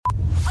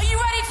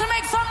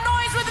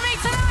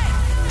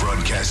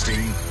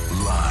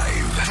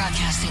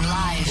Broadcasting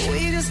live.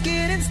 We just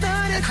getting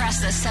started. Across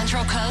the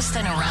Central Coast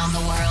and around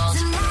the world.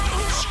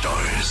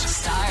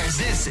 Stars.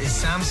 This is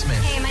Sam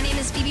Smith. Hey, my name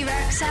is Phoebe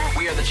Roxette.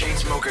 We are the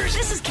Chainsmokers.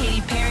 This is Katy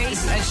Perry.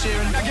 This is Ed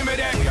Sheeran. Back in my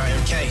day. We are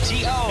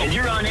MKTO. And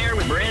you're on air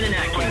with Brandon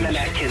Atkins. Brandon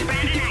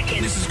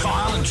Atkins. This is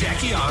Kyle and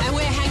Jackie O. And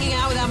we're hanging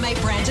out with our mate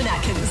Brandon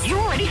Atkins. You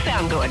already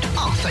sound good.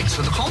 Oh, thanks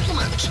for the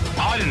compliment.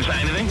 I didn't say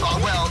anything. Oh,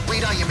 well,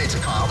 we know you meant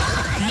it, Kyle.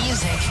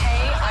 Music.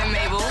 Hey, I'm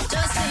Mabel.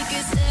 Just take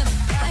it step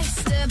by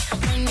step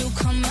when you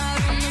come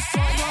out on the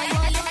floor.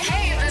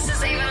 Hey, this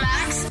is Ava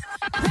Max.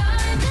 Right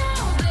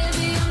now,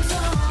 baby, I'm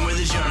so We're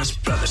the Jonas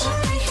Brothers.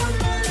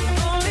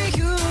 only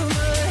you.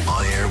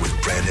 On air with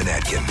Brandon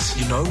Atkins.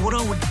 You know what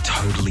I would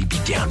totally be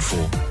down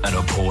for? An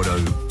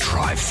Oporto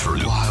drive-through.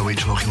 Why are we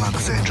talking like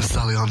Sandra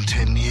Sully on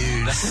 10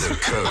 News? The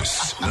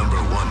Coast's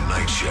 #1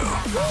 night show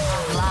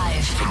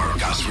Live. from our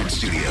Gosford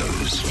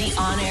studios. The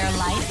on-air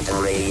light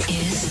 3,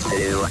 is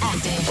 2,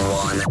 active.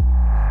 1.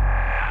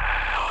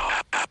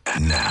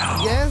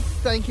 Now. Yes,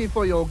 thank you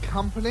for your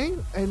company.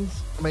 And,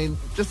 I mean,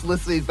 just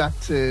listening back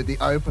to the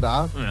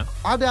opener, Yeah.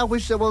 I now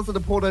wish there was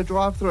an Porto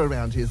drive-through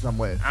around here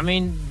somewhere. I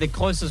mean, the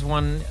closest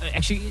one...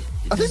 Actually,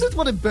 I think there's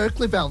one in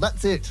Berkeleyville.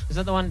 That's it. is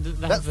that the one that has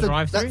That's the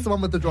drive-through? That's the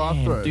one with the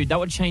drive-through. Damn, dude, that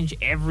would change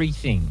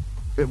everything.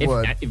 It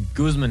would. If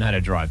Guzman had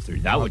a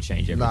drive-through, that would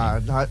change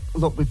everything. No.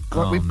 Look, we've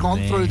Oh, gone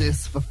man. through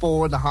this for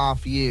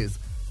 4.5 years.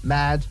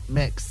 Mad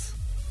Mex.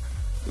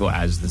 Well,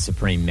 as the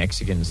Supreme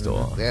Mexican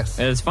store. Yes.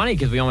 And it's funny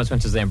because we almost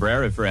went to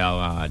Zambrero for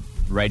our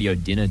radio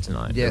dinner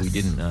tonight. Yes. But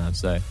we didn't,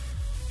 so...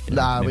 you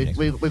know, Nah, maybe next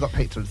we week. got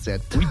pizza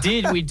instead.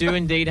 We do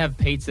indeed have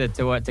pizza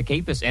to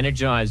keep us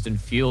energized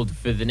and fueled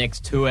for the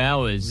next 2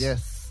 hours.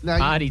 Yes. Now,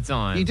 Party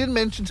time. You did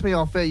mention to me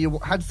off air you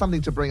had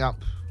something to bring up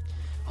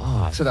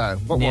Oh, today.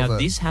 What now,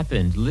 was it? this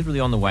happened literally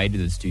on the way to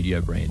the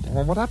studio, Brandon.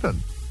 Well, what happened?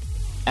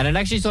 And it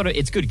actually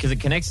it's good because it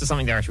connects to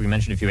something that actually we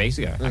mentioned a few weeks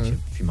ago, actually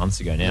a few months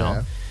ago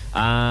now.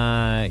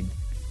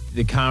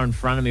 The car in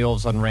front of me all of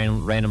a sudden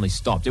randomly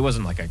stopped. It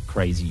wasn't like a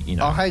crazy, you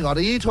know. Oh, hang on.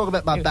 Are you talking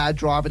about my bad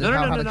driving and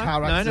how I had a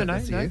car accident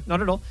this year?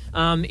 not at all.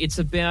 It's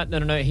about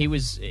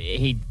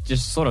he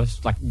just sort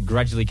of like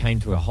gradually came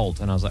to a halt,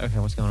 and I was like, okay,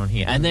 what's going on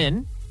here? And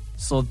then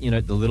saw the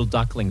little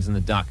ducklings and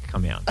the duck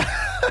come out,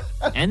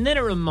 and then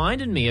it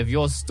reminded me of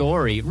your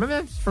story.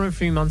 Remember from a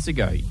few months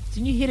ago?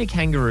 Didn't you hit a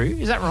kangaroo?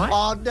 Is that right?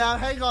 Oh, now,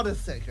 hang on a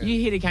second.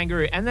 You hit a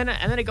kangaroo, and then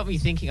it got me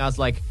thinking. I was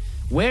like,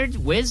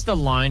 where's the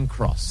line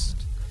crossed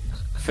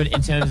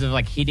in terms of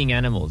like hitting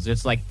animals?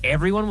 It's like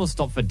everyone will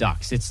stop for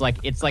ducks. It's like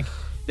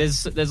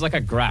there's like a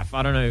graph.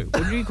 I don't know,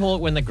 what do you call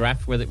it when the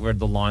graph where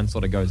the line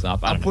sort of goes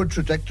up? I don't know. Upward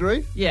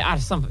trajectory? Yeah,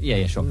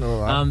 yeah, sure.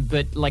 All right.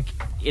 But like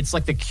it's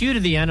like the cuter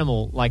the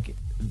animal, like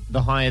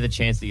the higher the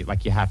chance that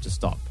you have to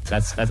stop.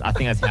 That's I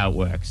think that's how it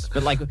works.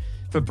 But like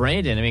for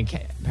Brandon, I mean,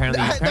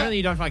 apparently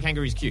you don't find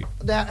kangaroos cute.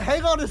 Now,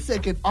 hang on a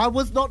second. I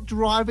was not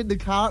driving the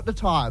car at the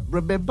time.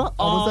 Remember?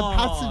 I was a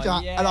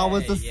passenger and I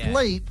was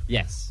asleep.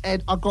 Yes.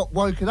 And I got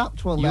woken up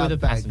to a You were loud the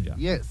bang. passenger.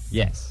 Yes.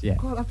 Yes, yeah.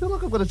 God, I feel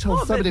like I'm going to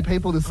tell so many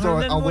people this I story.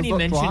 remember I was when you not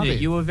mentioned driving.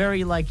 it, you were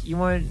very like you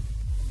weren't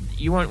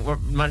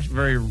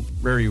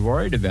very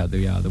worried about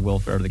the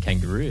welfare of the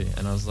kangaroo,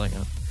 and I was like,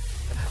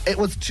 It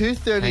was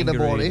 2:30 in the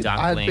Kangaroo, morning.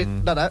 duckling.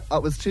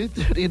 It was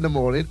 2:30 in the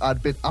morning.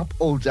 I'd been up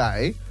all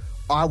day.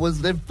 I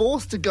was then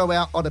forced to go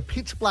out on a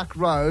pitch black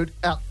road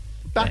out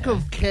back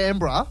of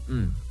Canberra.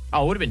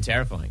 oh, it would have been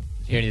terrifying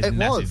hearing this It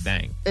massive was.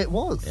 bang. It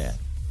was. Yeah.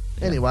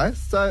 Anyway,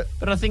 so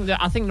But I think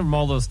the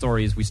moral of the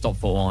story is we stop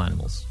for all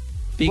animals,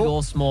 big Well-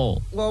 or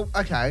small. well,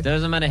 okay.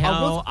 Doesn't matter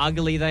how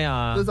ugly they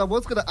are. Because I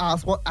was going to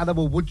ask what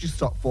animal would you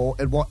stop for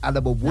and what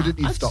animal wouldn't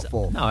you stop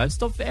for? No, I'd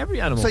stop for every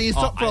animal. So you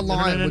stop for a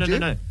lion, no, would you?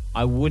 No.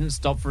 I wouldn't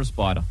stop for a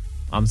spider.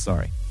 I'm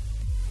sorry.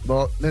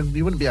 Well, then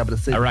you wouldn't be able to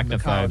see them in the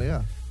car. Arachnophobe.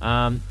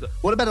 Yeah. Um,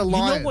 What about a you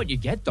lion? know what you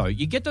get though?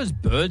 You get those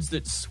birds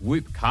that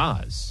swoop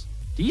cars.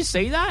 Do you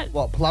see that?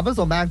 What, plovers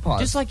or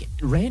magpies? Just like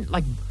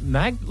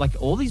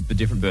all these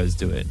different birds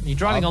do it. You're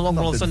driving I've along, and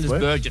not all of a sudden been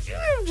this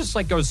bird just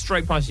like goes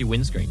straight past your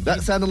windscreen.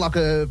 That sounded like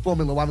a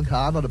Formula One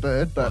car, not a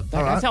bird, but all That's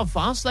right. how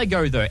fast they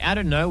go, though. Out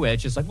of nowhere,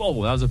 it's just like, whoa,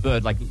 that was a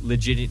bird. Like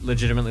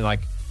legitimately,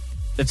 like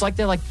it's like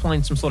they're like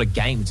playing some sort of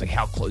game. It's like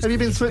how close. Have you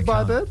can we been get to swooped the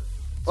by a car? bird?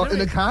 Or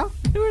in a car?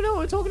 Do we know what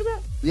we're talking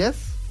about?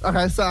 Yes.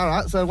 Okay, so all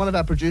right. So one of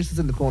our producers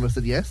in the corner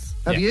said yes.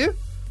 Have Yeah. you?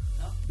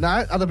 No.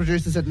 Other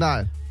producers said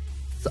no.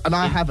 So, and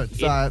I haven't.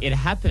 So It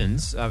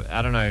happens.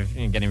 I don't know if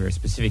you're getting very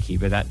specific here,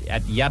 but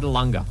at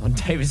Yadalunga on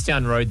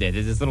Davistown Road,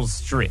 there's this little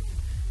strip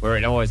where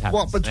it always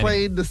happens. what,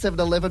 between the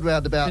 7-Eleven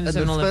roundabout and the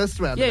 7-Eleven. first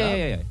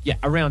roundabout? Yeah,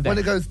 around there. When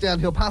it goes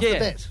downhill past the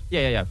vet.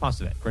 Yeah, past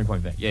the vet,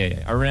 Greenpoint vet.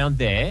 Yeah, around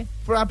there.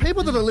 For our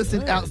people that are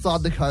listening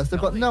outside the coast,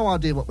 they've got no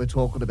idea what we're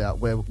talking about,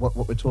 what we're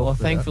talking Well, about.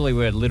 thankfully,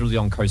 we're literally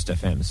on Coast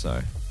FM,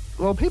 so...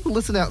 Well, people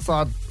listen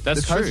outside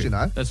That's the coast, true. you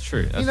know. That's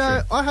true. That's you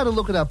know, true. I had a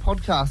look at our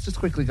podcast, just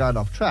quickly going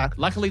off track.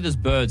 Luckily, there's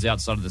birds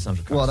outside of the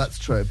Central Coast. Well, that's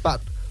true.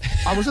 But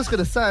I was just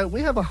going to say,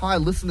 we have a high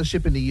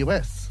listenership in the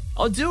US.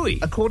 Oh, do we?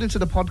 According to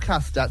the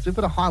podcast stats, we've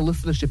got a high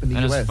listenership in the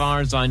And US. as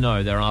far as I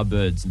know, there are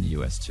birds in the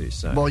US too.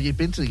 So Well, you've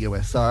been to the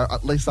US, so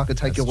at least I could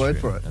take your word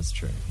for it. That's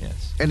true.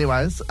 Yes,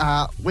 Anyways,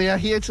 we are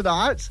here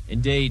tonight.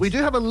 indeed. We do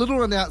have a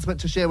little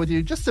announcement to share with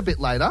you just a bit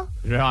later.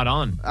 Right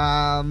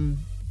on.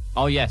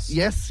 Oh yes.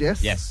 Yes.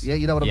 Yes. Yeah,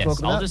 you know what I'm Yes.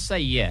 talking about? I'll just say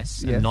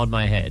yes Yes. and nod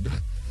my head.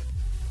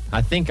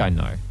 I think I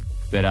know,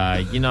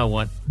 but you know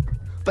what?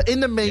 But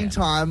in the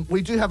meantime,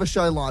 we do have a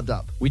show lined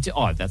up.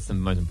 That's the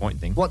most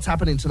important thing. What's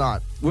happening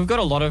tonight? We've got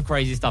a lot of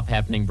crazy stuff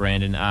happening,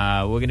 Brandon.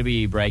 We're going to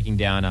be breaking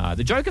down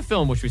the Joker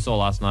film, which we saw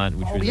last night.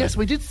 Which was, Yes,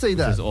 we did see which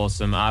that. was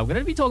awesome. We're going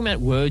to be talking about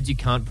words you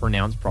can't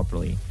pronounce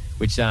properly,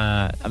 which,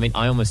 I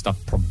almost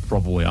stuffed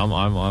probably.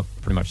 I'm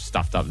pretty much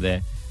stuffed up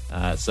there.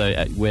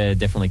 So we're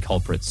definitely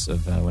culprits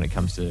of when it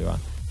comes to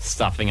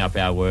stuffing up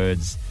our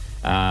words.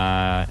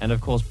 And, of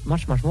course,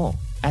 much, much more.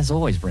 As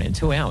always, Brandon,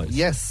 2 hours.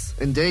 Yes,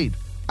 indeed.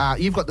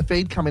 You've got the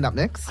feed coming up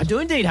next. I do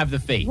indeed have the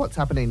feed. What's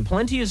happening?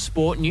 Plenty of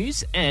sport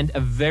news and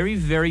a very,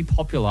 very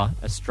popular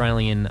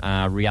Australian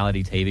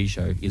reality TV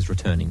show is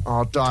returning.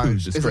 Oh, don't.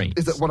 To the screens.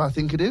 Is it what I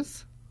think it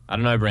is? I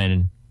don't know,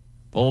 Brandon.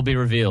 All be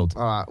revealed.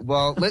 All right,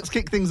 well, let's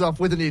kick things off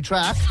with a new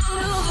track.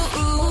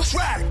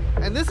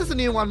 And this is a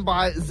new one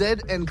by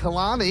Zed and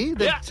Kalani.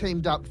 They've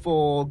teamed up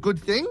for Good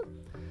Thing.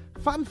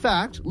 Fun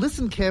fact,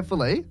 listen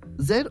carefully.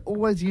 Zed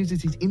always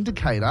uses his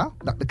indicator,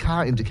 like the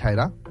car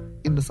indicator,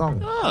 in the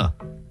song. Ah,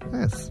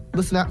 Yes.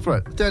 Listen out for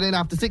it. 13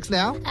 after 6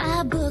 now.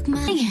 I book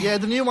my... Yeah,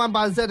 the new one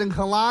by Zed and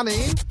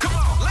Kalani. Come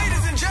on,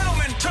 ladies and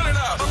gentlemen, turn it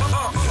up.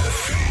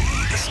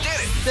 Let's get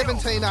it.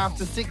 17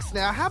 after 6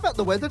 now. How about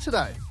the weather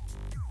today?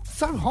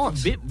 So hot.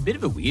 bit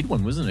of a weird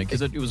one, wasn't it?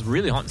 Because it was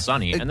really hot and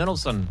sunny, and then all of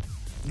a sudden,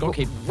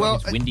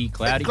 it's windy,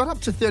 cloudy. It got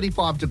up to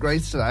 35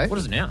 degrees today. What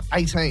is it now?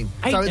 18.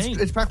 So 18.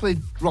 it's practically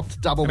dropped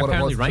double And what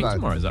it was apparently rain today.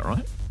 tomorrow, is that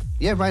right?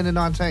 Yeah, rain at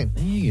 19.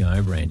 There you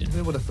go, Brandon.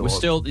 Who would have thought? We're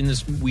still in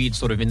this weird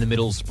sort of in the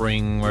middle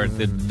spring where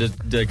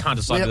they can't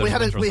decide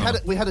whether it's winter or summer.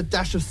 We had a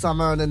dash of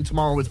summer and then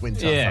tomorrow was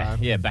winter. Yeah,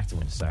 so. yeah, back to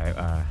winter.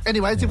 So,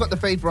 Anyways, you've got the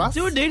feed for us.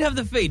 do indeed have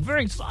the feed.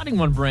 Very exciting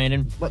one,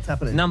 Brandon. What's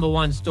happening? Number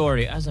one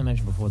story, as I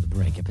mentioned before the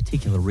break, a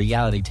particular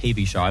reality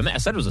TV show. I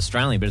said it was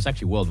Australian, but it's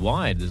actually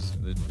worldwide.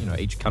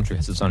 Each country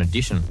has its own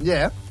edition.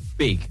 Yeah.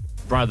 Big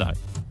Brother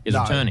is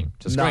No. returning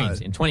to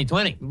screens No. in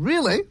 2020.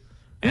 Really?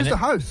 And Who's the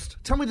host?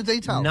 Tell me the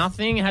details.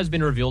 Nothing has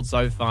been revealed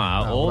so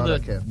far. Oh, All well, I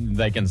that don't care.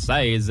 they can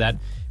say is that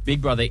Big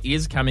Brother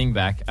is coming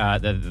back.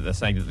 They're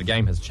saying that the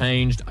game has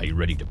changed. Are you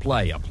ready to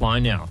play? Apply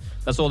now.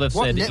 That's all they've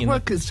What said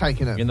network is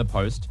taking it? in the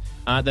post.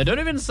 They don't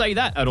even say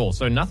that at all.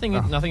 So nothing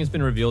has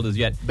been revealed as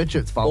yet. Bet you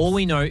it's false. All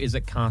we know is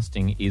that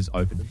casting is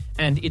open.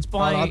 And it's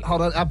by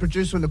Hold on. Our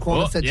producer in the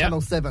corner Oh, said yeah.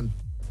 Channel 7.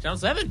 Channel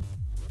 7.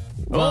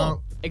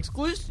 Well-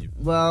 exclusive.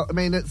 Well, I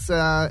mean, it's.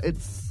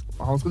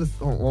 I was going to.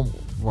 Well,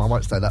 I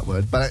won't say that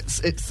word, but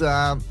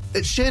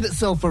it shared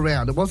itself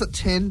around. It was at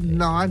 10,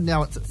 9,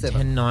 now it's at 7.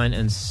 10, 9,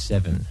 and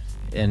 7.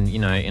 And,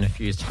 in a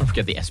few years' time, we'll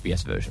get the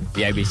SBS version,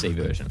 the ABC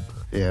version.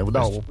 Yeah,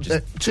 well, no,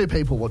 two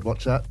people would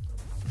watch that.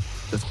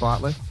 Just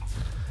quietly.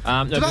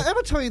 No, Did but- I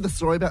ever tell you the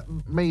story about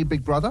me and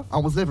Big Brother? I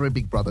was never a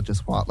Big Brother,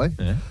 just quietly.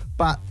 Yeah.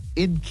 But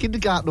in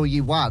kindergarten or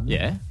year 1,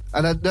 Yeah.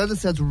 and I know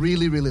this sounds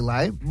really, really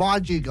lame.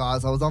 Mind you,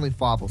 guys, I was only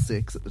 5 or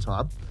 6 at the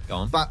time. Go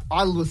on. But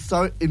I was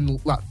so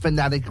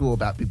fanatical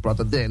about Big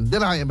Brother then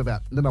than I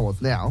was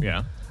now.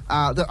 Yeah.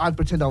 That I'd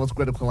pretend I was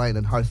Gretel Colleen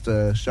and host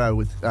a show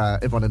with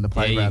everyone in the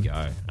There playground. you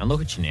go. And look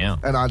at you now.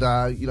 And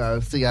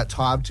I'd, see out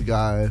time to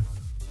go,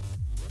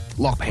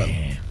 Lachlan.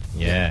 Bam.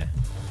 Yeah.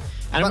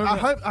 And But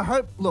remember- I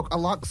hope. Look, I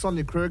like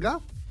Sonia Kruger.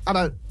 I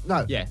don't.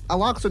 No. Yeah. I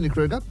like Sonia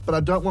Kruger, but I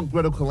don't want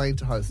Gretel Colleen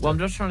to host Well, it I'm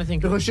just trying to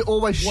think. because she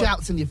always What?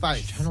 shouts in your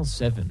face. Channel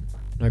 7.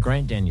 No,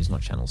 Grant Daniel's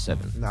not Channel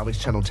 7. No, he's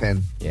Channel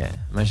 10. Yeah,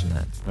 imagine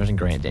that. Imagine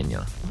Grant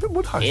Daniel. Who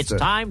would host It's it?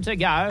 time to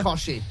go.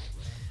 Koshy.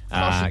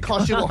 Ah,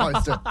 Koshy will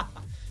host it.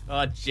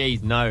 Oh,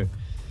 jeez, no.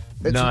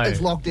 It's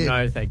locked in.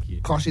 No, thank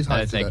you. Koshy's No,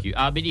 hosted thank it. you.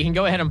 But you can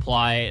go ahead and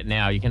apply it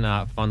now. You can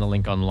find the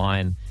link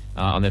online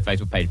on their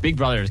Facebook page. Big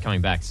Brother is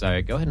coming back,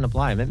 so go ahead and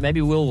apply.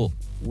 Maybe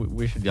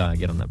we should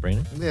get on that,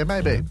 Brandon. Yeah,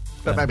 maybe.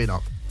 But maybe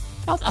not.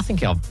 I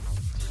think our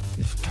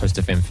Coast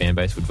FM fan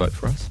base would vote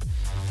for us.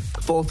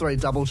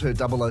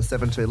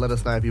 43220072. Let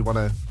us know if you want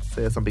to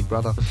see us on Big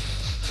Brother.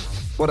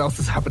 What else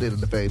is happening in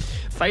the feed?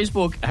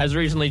 Facebook has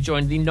recently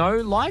joined the no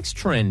likes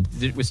trend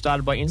that was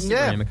started by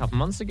Instagram a couple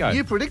months ago.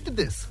 You predicted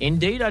this.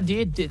 Indeed, I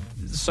did.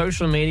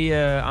 Social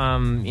media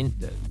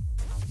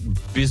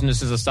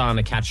businesses are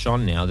starting to catch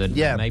on now that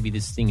maybe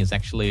this thing is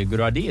actually a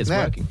good idea. It's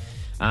working.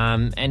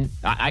 And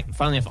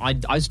funnily enough,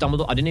 I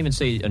stumbled. I didn't even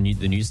see the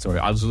news story.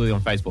 I was literally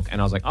on Facebook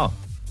and I was like, oh,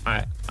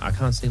 I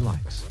can't see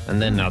likes.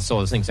 And then I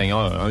saw this thing saying,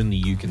 oh, only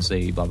you can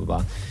see blah, blah,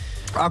 blah.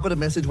 I got a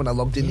message when I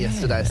logged in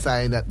yesterday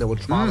saying that they were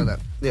trialing it.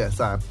 Yeah,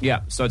 so.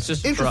 Yeah, so it's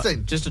just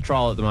Interesting. just a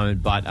trial at the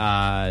moment, but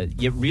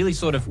really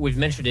sort of we've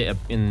mentioned it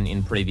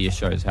in previous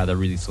shows how they're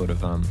really sort of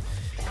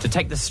to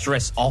take the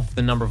stress off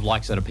the number of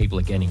likes that people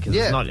are getting because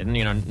it's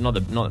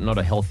not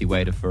a healthy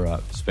way for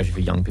especially for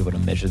young people to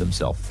measure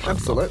themselves.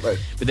 Absolutely.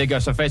 But there you go.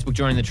 So Facebook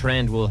joining the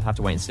trend. We'll have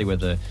to wait and see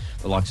whether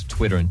the likes of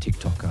Twitter and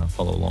TikTok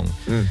follow along.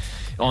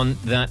 On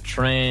that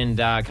trend,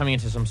 coming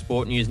into some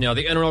sport news now,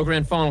 the NRL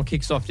Grand Final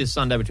kicks off this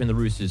Sunday between the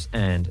Roosters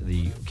and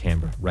the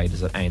Canberra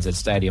Raiders at ANZ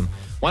Stadium.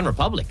 One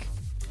Republic.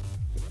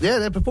 Yeah,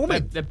 they're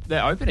performing.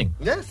 They're opening.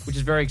 Yes. Which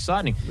is very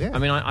exciting. Yeah. I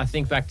mean, I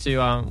think back to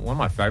one of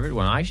my favourite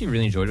ones. I actually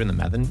really enjoyed it when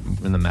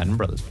the Madden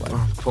brothers played.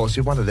 Oh, of course,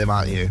 you're one of them,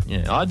 aren't you?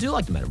 Yeah, I do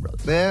like the Madden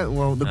brothers. Yeah,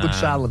 well, the good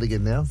Charlotte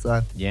again now. So.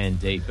 Yeah,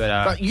 indeed.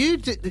 But you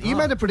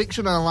made a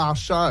prediction on our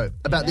last show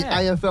about the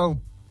AFL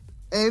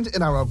and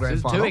NRL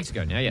Grand Final. 2 weeks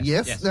ago now, yes.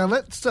 Yes. Now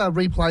let's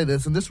replay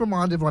this and just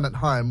remind everyone at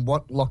home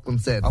what Lachlan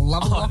said. I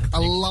love a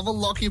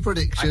Lockie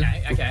prediction.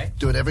 Okay.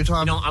 Do it every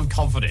time. You know, I'm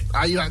confident.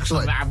 Are you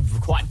actually? I'm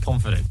quite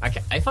confident.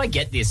 Okay, if I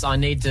get this, I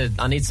need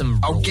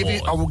some. I will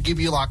give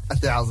you like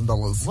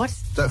 $1,000. What?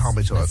 Don't hold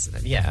me to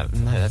it. Yeah,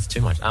 no, that's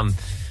too much.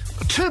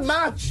 Too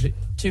much.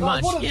 Too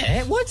much.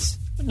 Yeah. What?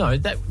 No,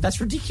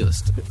 that's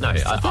ridiculous. No,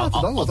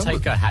 I'll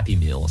take a Happy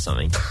Meal or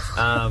something.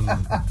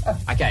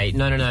 Okay,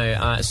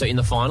 no. So in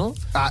the final?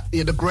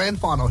 In the Grand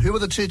Final, who are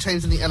the two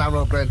teams in the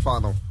NRL Grand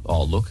Final?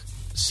 Oh, look,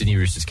 Sydney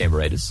Roosters,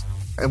 Canberra Raiders.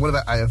 And what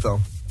about AFL?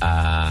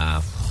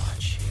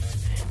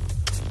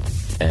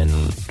 And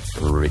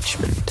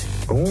Richmond.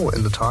 Oh,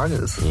 and the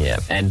Tigers. Yeah,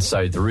 and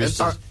so the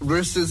Roosters.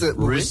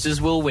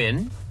 Roosters will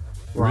win.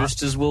 Right.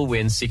 Roosters will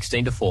win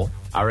 16-4.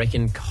 I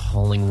reckon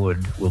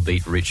Collingwood will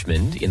beat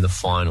Richmond in the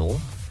final.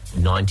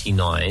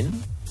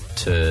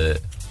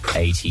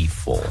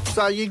 99-84.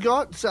 So you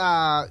got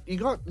the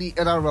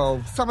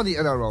NRL, some of the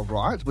NRL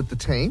right with the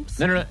teams.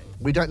 No.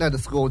 We don't know the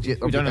scores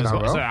yet. We don't know the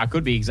scores. So I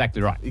could be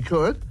exactly right. You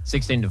could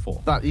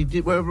 16-4. But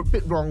we're a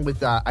bit wrong with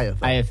AFL.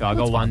 AFL. I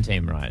got one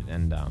team right,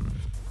 and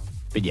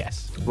but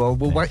yes. Well,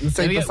 we'll wait and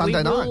see for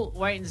Sunday night. We'll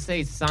wait and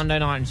see Sunday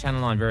night and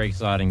Channel 9. Very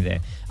exciting there.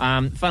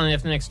 Funnily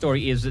enough, the next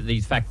story is that the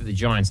fact that the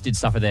Giants did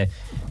suffer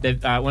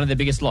one of their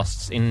biggest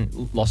losses in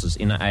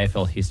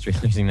AFL history,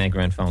 losing their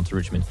grand final to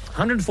Richmond.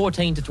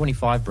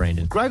 114-25,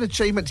 Brandon. Great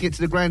achievement to get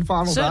to the grand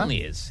final,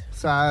 Certainly is.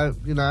 So,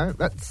 we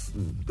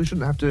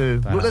shouldn't have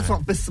to... let's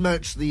not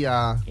besmirch the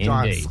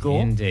Giants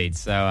score. Indeed.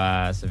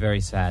 So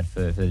very sad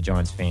for the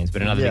Giants fans,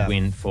 but another big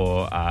win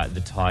for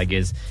the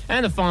Tigers.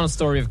 And the final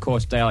story, of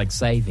course, daylight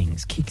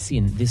savings kicks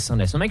in this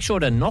Sunday. So make sure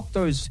to knock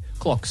those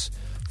clocks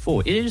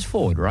forward. It is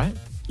forward, right?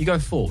 You go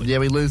forward. Yeah,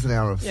 we lose an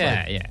hour of sleep.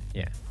 Yeah.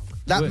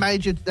 That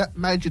made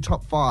your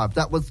top 5.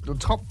 That was the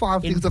top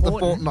 5 things of the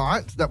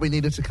fortnight that we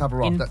needed to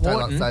cover off. That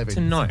daylight savings.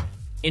 To know.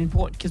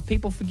 Important, because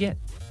people forget.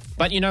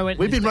 But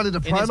we've been running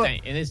a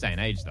promo in this day and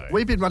age, though.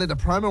 We've been running a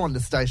promo on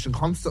the station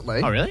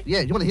constantly. Oh, really?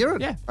 Yeah. You want to hear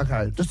it? Yeah.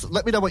 Okay. Just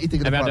let me know what you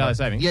think about the promo. daylight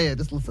savings. Yeah.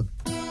 Just listen.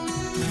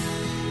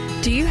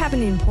 Do you have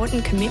an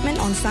important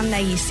commitment on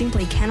Sunday you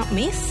simply cannot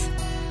miss?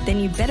 Then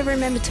you better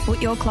remember to put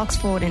your clocks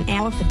forward an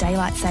hour for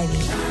daylight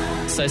saving.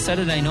 So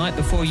Saturday night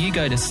before you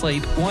go to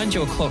sleep, wind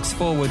your clocks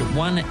forward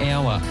 1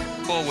 hour.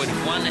 Forward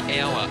 1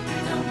 hour.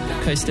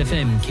 Coast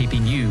FM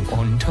keeping you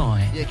on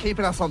time. Yeah,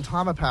 keeping us on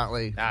time,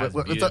 apparently. That's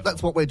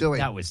what we're doing.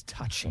 That was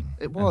touching.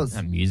 It was.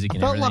 That music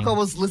and I felt everything. like I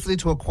was listening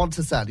to a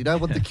Qantas ad. You know,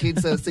 when the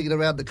kids are singing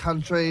around the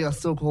country, I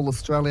still call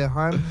Australia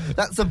home.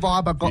 That's the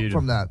vibe I got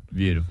from that.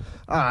 Beautiful.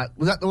 All right,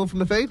 was that all from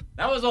the feed?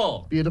 That was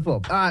all. Beautiful.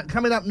 All right,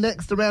 coming up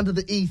next, around to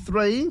the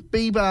E3,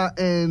 Bieber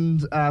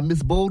and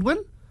Miss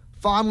Baldwin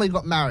finally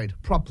got married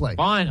properly.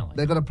 Finally.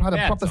 They got a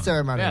proper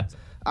ceremony. Yeah.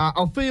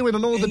 I'll fill you in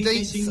on all the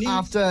deets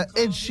after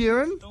Ed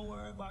Sheeran,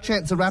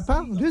 Chance the Rapper.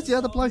 And who's the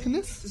other bloke in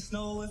this?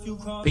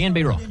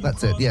 B&B Rock.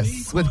 That's it,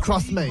 yes. With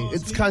Cross Me.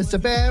 It's Coast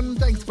FM.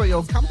 Thanks for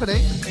your company.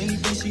 Ladies and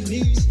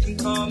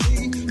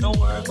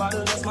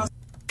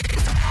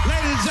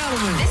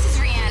gentlemen. This is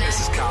Rihanna.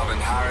 This is Calvin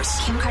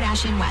Harris. Kim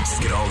Kardashian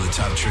West. Get all the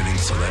top trending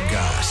celeb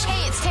guys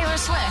Hey, it's Taylor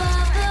Swift.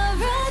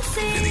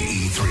 in the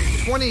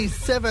E3.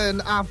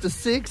 27 after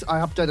 6.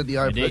 I updated the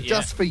opener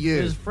just for you.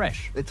 It was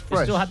fresh. It's fresh.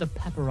 You still had the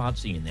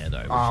paparazzi in there,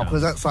 though. Oh,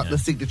 because that's like the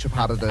signature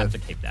part of the have to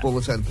keep that.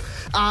 bulletin.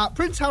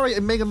 Prince Harry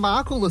and Meghan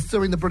Markle are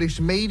suing the British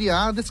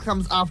media. This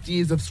comes after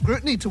years of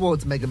scrutiny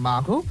towards Meghan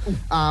Markle.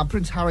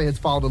 Prince Harry has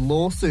filed a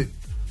lawsuit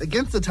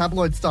against the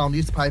tabloid-style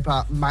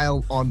newspaper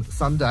Mail on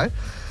Sunday.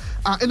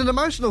 In an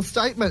emotional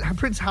statement,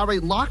 Prince Harry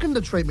likened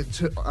the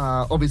treatment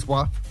of his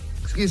wife,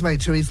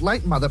 to his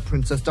late mother,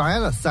 Princess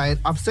Diana, saying,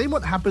 "I've seen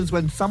what happens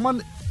when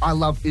someone I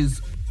love is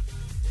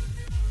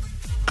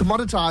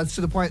commoditised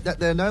to the point that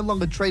they're no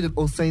longer treated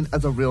or seen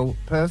as a real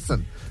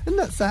person." Isn't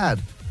that sad?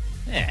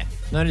 Yeah,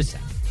 notice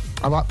that.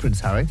 I like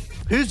Prince Harry.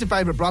 Who's your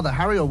favourite brother,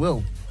 Harry or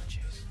Will?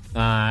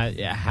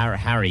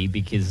 Harry,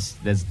 because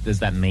there's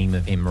that meme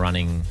of him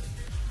running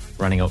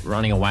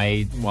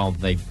away while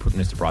they put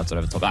Mr. Brightside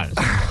over the top. I don't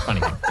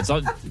know, it's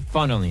funny. It's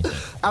fun on the internet.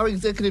 Our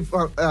executive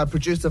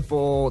producer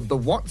for the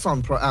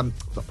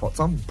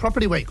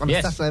Property Week on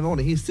a Saturday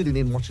morning, he's sitting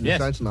in watching the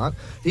show tonight.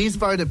 He's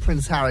voted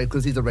Prince Harry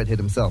because he's a redhead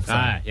himself.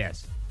 So.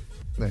 Yes.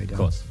 There you go. Of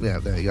course. Yeah,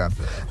 there you go.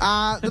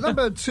 The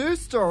number 2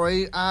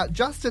 story,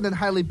 Justin and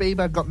Hailey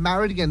Bieber got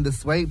married again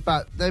this week,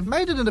 but they've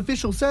made it an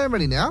official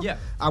ceremony now,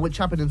 which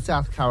happened in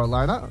South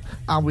Carolina.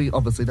 We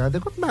obviously know they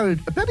got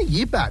married about a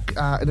year back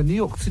in a New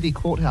York City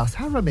courthouse.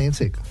 How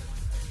romantic.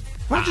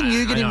 Imagine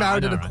you getting I know,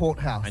 married I know, at a right?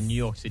 courthouse. A New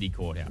York City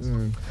courthouse.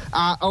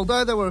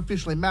 Although they were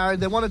officially married,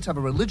 they wanted to have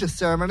a religious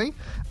ceremony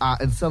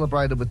and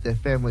celebrate it with their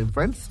family and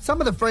friends. Some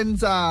of the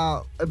friends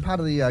are part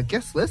of the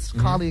guest list: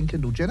 Kylie and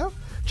Kendall Jenner,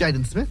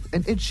 Jaden Smith,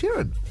 and Ed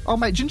Sheeran. Oh,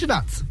 mate, Ginger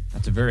Nuts.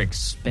 That's a very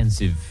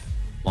expensive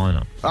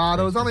lineup.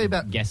 There was only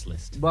about... guest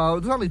list. Well,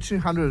 there was only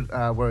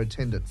 200 were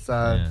attended,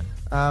 so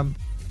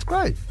it's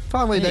great.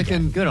 Finally, There they you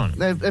go. can... Good on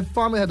 'em. They've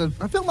finally had a...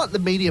 I feel like the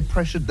media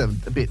pressured them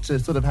a bit to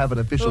sort of have an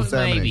official Well,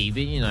 ceremony. maybe,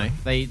 but you know,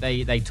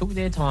 they took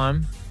their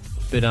time,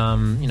 but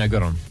you know,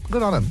 good on 'em.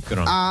 Good on them. Good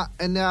on 'em.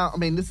 And now, I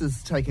mean, this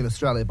is taking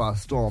Australia by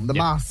storm. The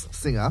Yep. Masked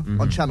Singer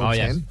on Channel 10.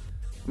 yes.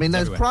 I mean,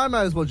 those Everywhere.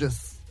 promos were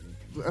just...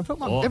 I felt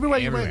like Oh, everywhere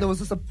you everywhere. went, there was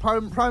just a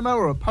promo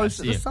or a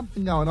poster. That's There's it.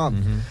 something going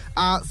on.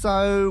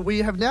 So we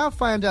have now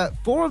found out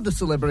 4 of the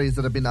celebrities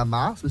that have been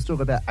unmasked. We've still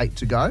got about 8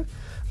 to go.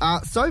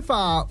 So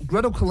far,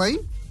 Gretel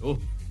Colleen. Oh,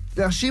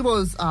 Now, she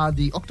was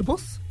the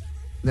octopus.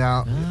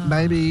 Now, Ah.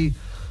 maybe,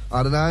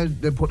 I don't know,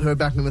 they put her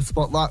back in the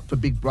spotlight for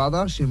Big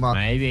Brother. She might...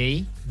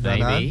 maybe. Don't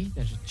know.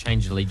 They should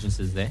change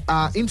allegiances there.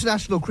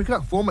 International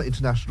cricketer, former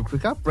international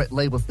cricketer, Brett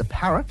Lee was the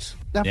parrot.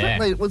 Now, Yeah.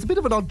 Brett Lee was a bit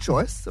of an odd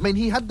choice. I mean,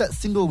 he had that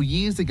single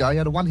years ago. He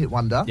had a one-hit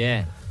wonder,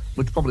 Yeah.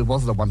 which probably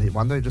wasn't a one-hit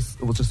wonder. It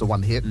was just a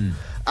one-hit.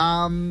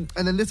 And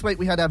then this week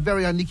we had our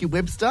very own Nikki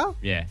Webster,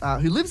 Yeah.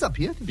 who lives up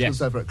here. I think she Yes.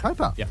 lives over at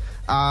Copa.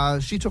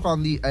 Yep. She took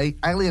on the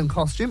alien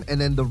costume,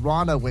 and then the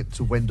rhino went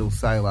to Wendell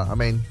Saylor. I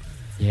mean,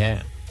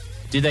 Yeah.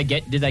 Did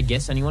they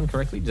guess anyone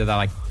correctly? Did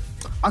they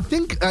I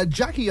think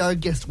Jackie O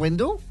guessed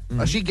Wendell.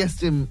 She guessed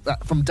him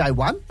from day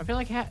one. I feel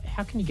like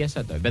how can you guess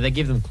that though? But they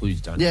give them clues,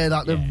 don't they? Yeah,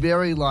 like they're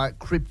very like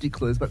cryptic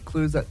clues, but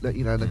clues that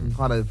you know they can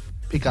kind of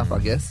pick up, I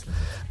guess.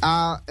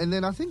 And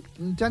then I think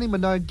Danny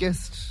Minogue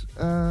guessed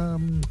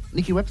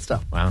Nikki Webster.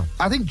 Wow.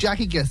 I think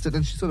Jackie guessed it,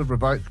 and she sort of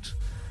revoked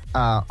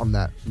on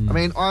that. I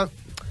mean,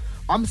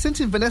 I'm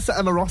sensing Vanessa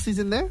Amorossi's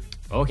in there.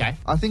 Okay.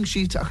 I think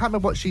I can't remember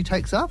what she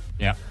takes up.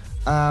 Yeah.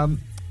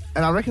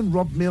 And I reckon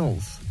Rob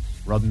Mills.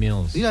 Rob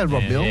Mills. You know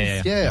Rob Mills?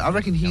 Yeah. I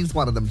reckon he's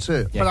one of them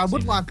too. Yeah, but I I've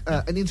would seen like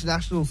an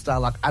international star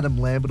like Adam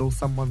Lambert or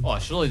someone. Oh,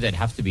 surely they'd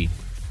have to be.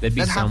 There'd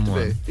be They'd have someone.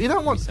 to be. You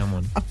don't want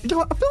someone. You know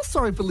what? I feel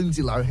sorry for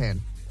Lindsay Lohan.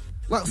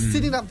 Like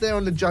sitting up there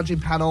on the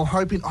judging panel,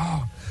 hoping,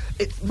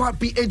 it might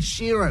be Ed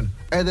Sheeran,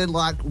 and then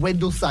like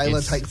Wendell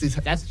Saylor takes his.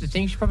 That's the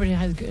thing. She probably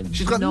has.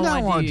 She's got no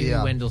idea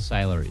who Wendell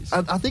Saylor is.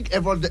 I think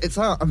everyone. It's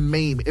a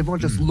meme. Everyone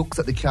just looks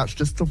at the couch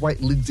just to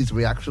wait Lindsay's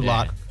reaction. Yeah.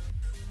 Like,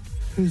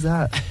 who's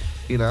that?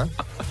 You know.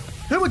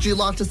 Who would you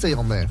like to see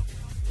on there?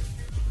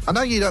 I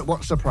know you don't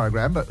watch the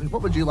program, but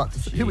what would you like to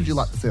see? Who would you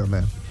like to see on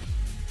there?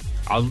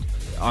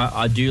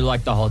 I do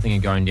like the whole thing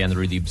of going down the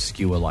really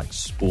obscure, like,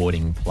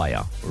 sporting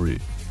player route.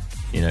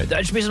 You know,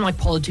 that should be some, like,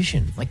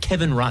 politician, like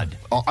Kevin Rudd.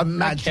 Oh, Like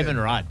imagine. Kevin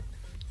Rudd.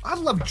 I'd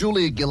love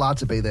Julia Gillard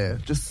to be there.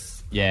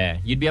 Just Yeah,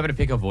 you'd be able to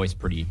pick a voice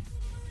pretty,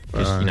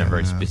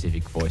 very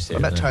specific voice there. what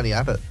about isn't it? Tony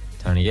Abbott,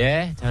 Tony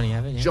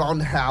Abbott, yeah. John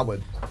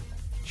Howard.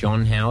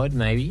 John Howard,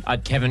 maybe.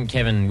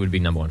 Kevin would be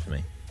number one for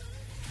me.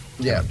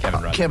 Yeah,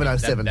 Kevin Rudd. Kevin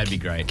 07. That'd be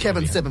great.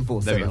 Kevin That'd be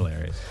 747.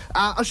 hilarious.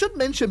 I should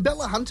mention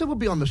Bella Hunter will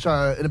be on the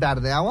show in about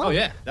an hour. Oh,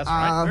 yeah, that's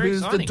right. Very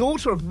who's the exciting.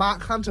 daughter of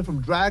Mark Hunter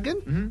from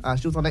Dragon.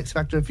 She was on X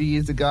Factor a few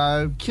years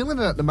ago, killing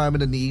it at the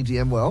moment in the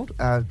EDM world.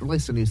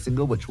 Released a new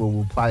single, which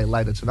we'll play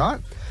later tonight.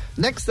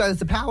 Next is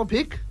the Power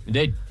Pick.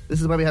 Indeed. This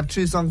is where we have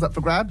 2 songs up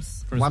for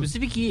grabs. For a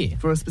specific year.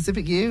 For a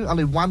specific year.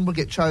 Only one will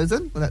get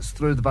chosen, and that's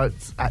through the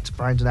votes at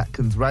Brandon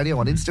Atkins Radio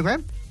on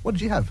Instagram. What did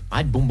you have? I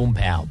had Boom Boom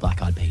Pow,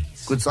 Black Eyed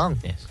Peas. Good song.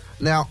 Yes.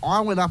 Now, I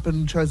went up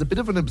and chose a bit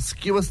of an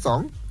obscure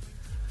song,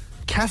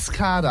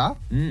 Cascada,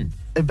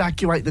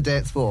 Evacuate the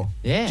Dance Floor.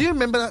 Yeah. Do you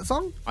remember that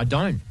song? I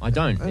don't.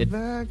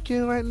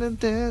 Evacuate the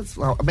dance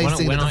floor. I mean,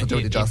 singing it doesn't do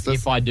it justice.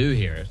 If I do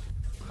hear it,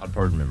 I'd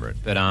probably remember it.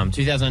 But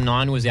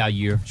 2009 was our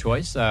year of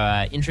choice.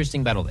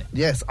 Interesting battle there.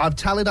 Yes, I've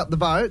tallied up the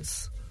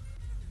votes.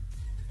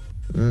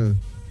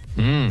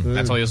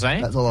 That's all you're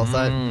saying? That's all I'll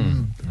say.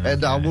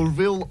 And we'll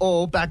reveal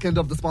all back end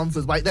of the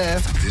sponsors. Wait there.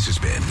 This has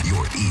been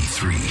your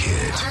E3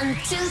 hit. 1,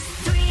 2,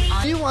 3.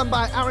 New one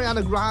by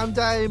Ariana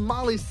Grande,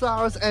 Miley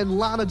Cyrus, and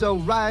Lana Del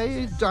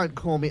Rey. Don't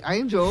Call Me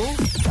Angel.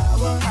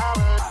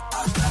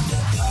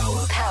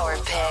 Power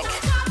pick.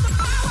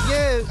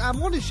 Yeah,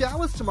 morning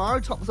showers tomorrow,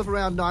 tops of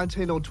around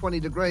 19 or 20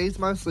 degrees,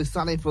 mostly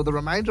sunny for the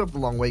remainder of the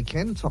long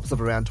weekend, tops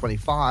of around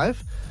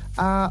 25.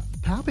 Power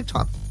pick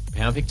time.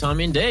 Power pick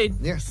time indeed.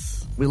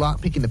 Yes, we like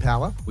picking the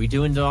power.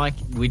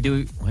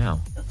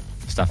 Wow.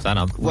 Stuff that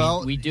up.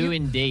 Well, we do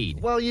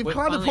indeed. Well, you've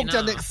kind of hooked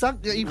our next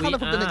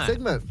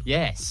segment.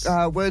 Yes.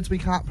 Words we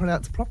can't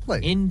pronounce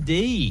properly.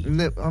 Indeed.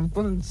 And I've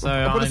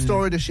got a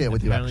story to share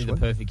with you, apparently actually.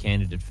 the perfect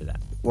candidate for that.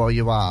 Well,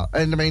 you are.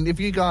 And, I mean, if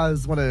you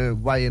guys want to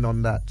weigh in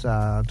on that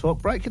talk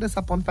break, hit us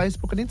up on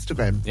Facebook and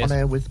Instagram on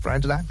air with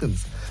Brandon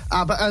Atkins.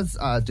 But as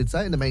I did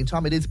say, in the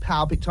meantime, it is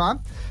Power Pick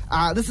time.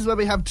 This is where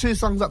we have 2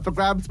 songs up for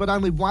grabs, but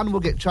only one will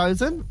get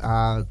chosen,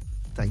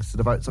 thanks to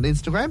the votes on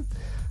Instagram.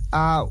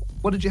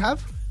 What did you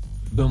have?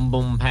 Boom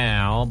Boom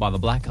Pow by the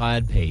Black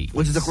Eyed Peas.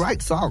 Which is a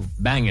great song.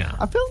 Banger.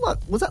 I feel like,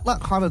 was that like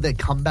kind of their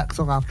comeback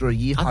song after a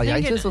year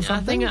hiatus or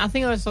something? I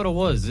think it sort of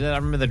was. I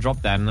remember they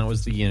dropped that, and that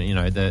was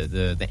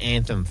the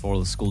anthem for all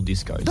the school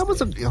discos. That was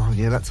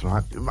that's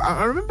right.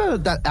 I remember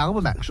that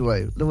album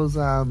actually. There was they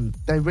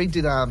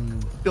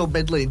redid Bill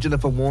Medley and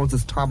Jennifer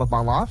Warnes' "Time of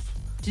My Life."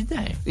 Did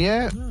they?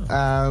 Yeah.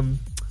 Oh.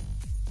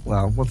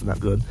 Well, wasn't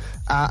that good?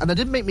 And they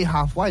didn't meet me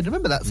halfway. Do you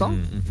remember that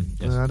song?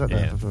 Yes. I don't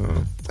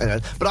know.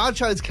 Anyway, but I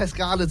chose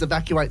Cascada's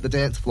 "Evacuate the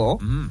Dance Floor."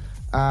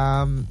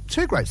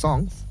 Two great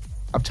songs.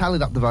 I've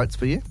tallied up the votes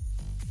for you.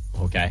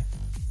 Okay.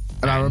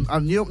 And I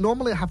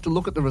normally I have to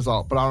look at the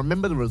result, but I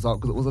remember the result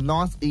because it was a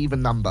nice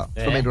even number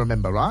for me to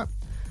remember, right?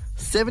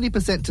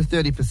 70% to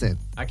 30%.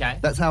 Okay.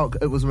 That's how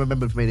it was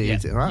remembered for me to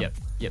use it, right?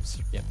 Yep.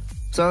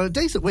 So, a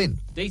decent win.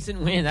 Decent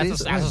win.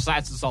 That's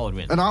a solid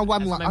win. And I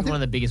won. That's maybe one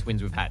of the biggest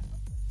wins we've had.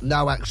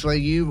 No,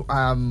 actually, you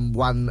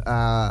won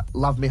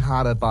Love Me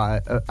Harder by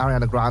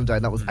Ariana Grande,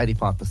 and that was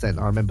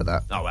 85%. I remember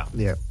that. Oh, wow.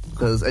 Yeah,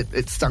 because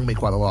it stung me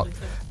quite a lot.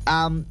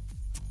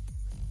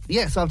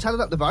 So I've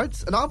tallied up the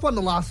votes, and I've won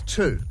the last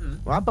two,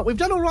 right? But we've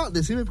done all right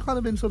this year. We've kind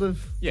of been sort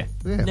of...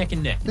 neck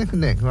and neck. Neck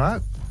and neck,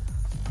 right?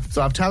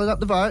 So I've tallied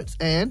up the votes,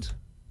 and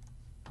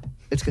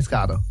it's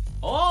Cascada.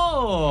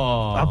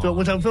 Oh!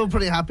 Which I feel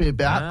pretty happy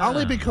about,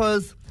 only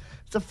because...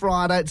 It's a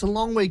Friday. It's a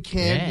long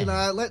weekend.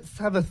 Yeah. Let's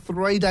have a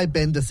 3-day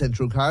bender,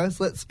 Central Coast.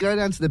 Let's go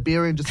down to the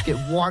beer and just get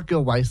white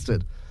girl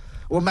wasted.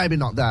 Well, maybe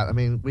not that. I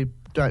mean, we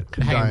don't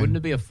condone... Hey, wouldn't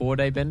it be a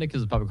 4-day bender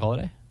because of public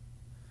holiday?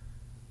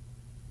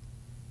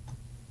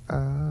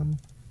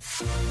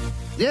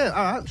 Yeah,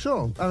 all right,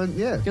 sure. I mean,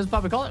 yeah. Because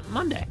public holiday,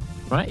 Monday,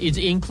 right? It's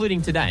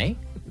including today.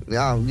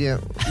 Oh, yeah.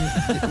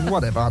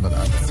 Whatever, I don't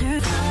know.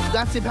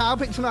 That's your Power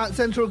Pick tonight,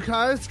 Central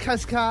Coast.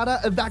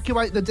 Cascada,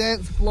 Evacuate the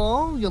Dance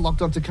Floor. You're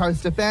locked onto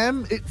Coast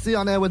FM. It's the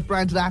On Air with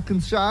Brandon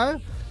Atkins show.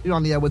 You're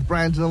on the air with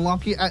Brandon and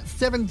Lockie at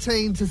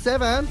 17 to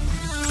 7. On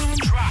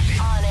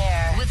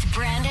Air with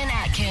Brandon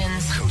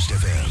Atkins. Coast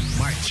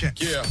FM. Mic check.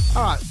 Yeah.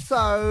 All right,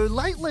 so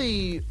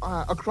lately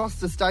across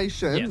the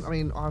station, I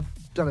mean, I've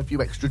done a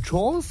few extra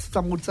chores,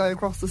 some would say,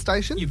 across the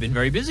station. You've been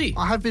very busy.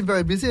 I have been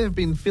very busy. I've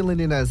been filling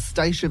in as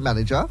station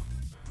manager.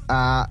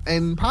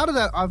 And part of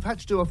that, I've had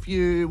to do a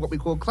few what we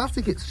call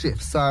classic hits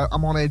shifts. So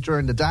I'm on air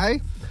during the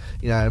day,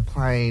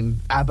 playing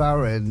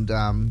ABBA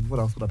and what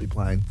else would I be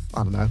playing?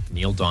 I don't know.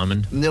 Neil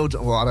Diamond.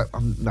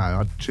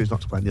 I choose not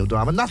to play Neil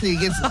Diamond. Nothing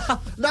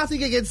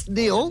against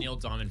Neil. Neil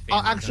Diamond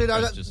fan. Actually,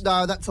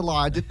 no, that's a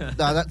lie.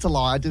 That's a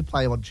lie. I did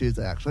play him on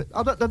Tuesday, actually.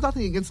 There's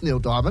nothing against Neil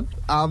Diamond.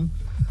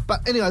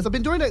 But anyways, I've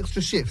been doing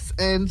extra shifts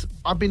and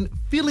I've been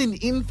filling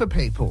in for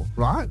people,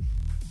 right?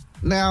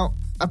 Now,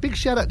 a big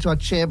shout out to our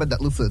chairman that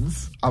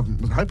listens. I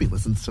hope he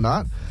listens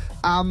tonight.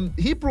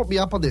 He brought me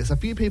up on this. A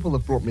few people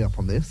have brought me up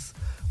on this.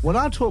 When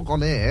I talk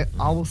on air,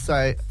 I will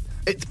say,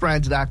 it's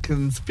Brandon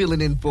Atkins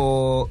filling in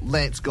for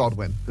Lance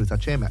Godwin, who's our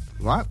chairman,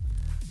 right?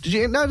 Did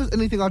you notice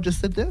anything I just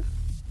said there?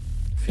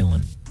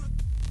 Filling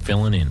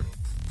in.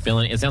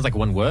 It sounds like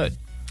one word.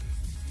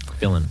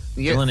 Filling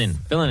in.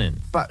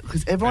 But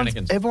because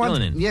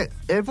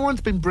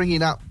everyone's been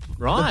bringing up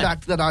the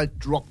fact that I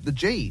dropped the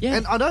G. Yeah.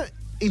 And I don't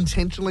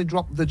intentionally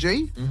drop the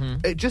G.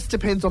 It just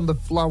depends on the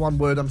flow on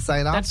word I'm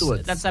saying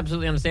afterwards. That's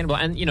absolutely understandable.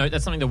 And,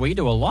 that's something that we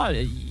do a lot.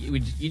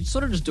 You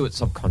sort of just do it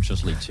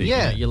subconsciously too.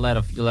 Yeah. You let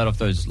off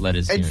those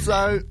letters. And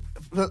so...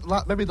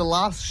 maybe the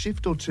last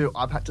shift or two,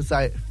 I've had to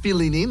say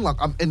filling in, like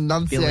I'm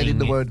enunciating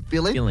the word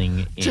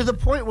filling to the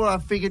point where I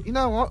figured, you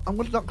know what, I'm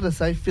not going to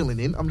say filling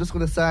in. I'm just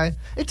going to say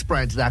it's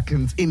Brandon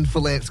Atkins in for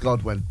Lance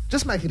Godwin.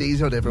 Just make it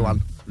easier on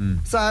everyone.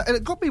 So, and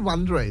it got me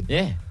wondering.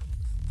 Yeah.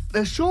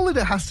 Surely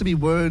there has to be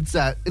words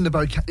that in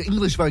the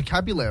English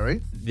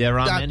vocabulary there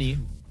are many.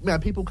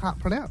 People can't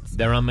pronounce.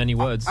 There are many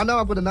words. I know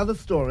I've got another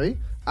story.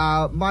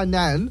 My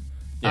nan,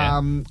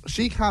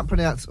 she can't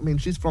pronounce. I mean,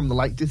 she's from the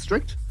Lake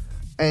District.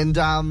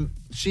 And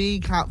she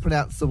can't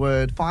pronounce the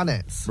word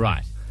finance.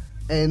 Right.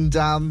 And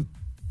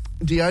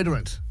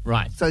deodorant.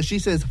 Right. So she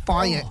says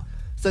finance. Oh.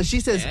 So she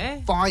says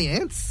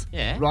finance.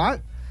 Yeah.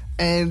 Right?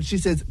 And she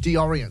says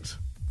deorient.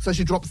 So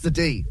she drops the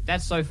D.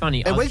 That's so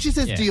funny. And when she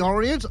says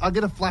deorient, I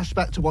get a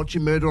flashback to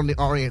watching Murder on the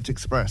Orient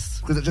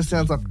Express. Because it just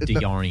sounds like...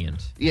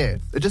 Deorient.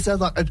 It just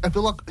sounds like... I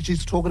feel like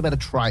she's talking about a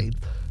trade.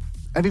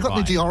 Have you got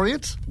the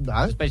deorient?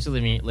 No. Just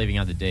basically leaving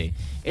out the D.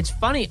 It's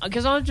funny,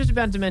 because I was just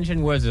about to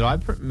mention words that I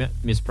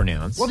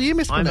mispronounce. What do you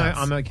mispronounce?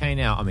 I'm okay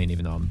now. I mean,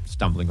 even though I was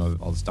stumbling over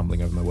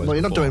my words. Well,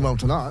 you're not doing well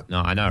tonight.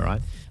 No, I know,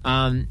 right?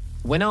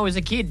 When I was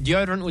a kid,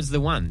 deodorant was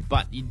the one.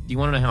 But do you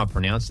want to know how I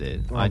pronounced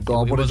it?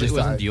 God, what did you say? It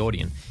wasn't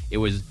deodorant. It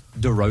was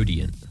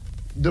derodiant.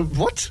 The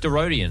what?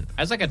 Derodiant.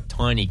 As like a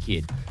tiny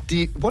kid.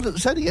 What?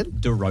 Say it again.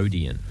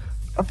 Derodiant.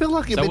 I feel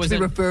like you're meant to be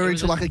referring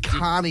to like a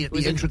carny at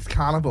the entrance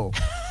carnival.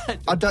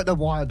 I don't know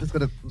why. I'm just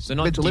going to... So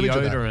not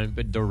deodorant,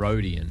 but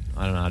derodiant.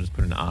 I don't know. I just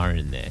put an R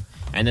in there.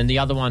 And then the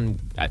other one,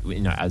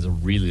 as a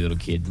really little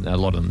kid, a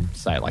lot of them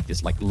say it like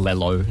this, like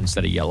Lello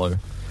instead of yellow.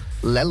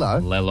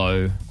 Lello?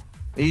 Lello.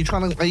 Are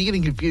you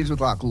getting confused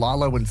with like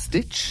Lilo and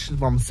Stitch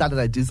from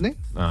Saturday Disney?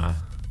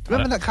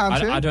 Remember that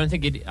cartoon? I don't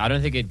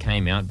think it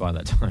came out by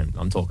that time.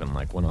 I'm talking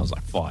like when I was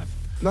like 5.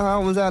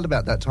 No, it was out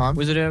about that time.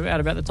 Was it out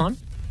about the time?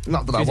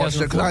 Not that I watched it,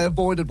 because 2004? I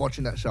avoided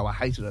watching that show. I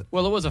hated it.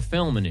 Well, it was a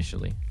film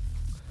initially.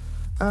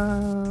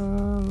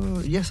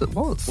 Yes, it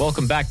was.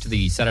 Welcome back to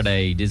the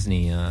Saturday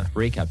Disney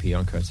recap here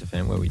on Coast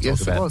FM, where we talk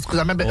Yes, about. it was, because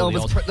I remember all the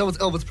old- there was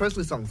Elvis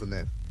Presley songs in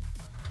there.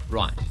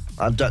 Right.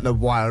 I don't know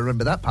why I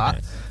remember that part,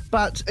 Yeah.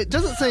 but it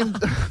doesn't seem.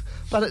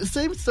 But it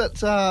seems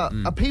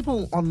that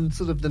people on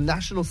sort of the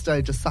national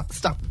stage are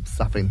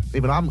stuffing.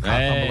 Even I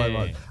can't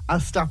below it. Are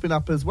stuffing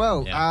up as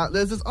well. Yeah.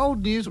 There's this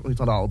old news. Well, it's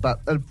not old,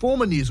 but a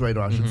former newsreader,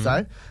 I should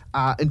say,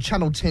 in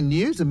Channel 10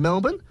 News in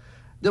Melbourne.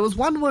 There was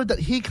one word that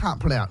he can't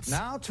pronounce.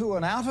 Now to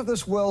an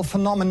out-of-this-world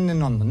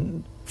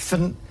phenomenon.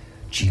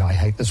 Gee, I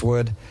hate this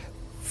word.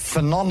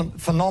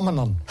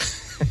 Phenomenon.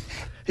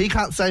 He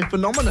can't say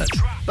phenomenon,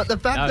 but the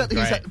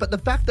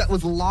fact that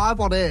was live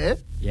on air,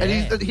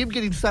 and him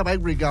getting so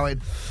angry,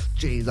 going,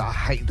 "Geez, I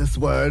hate this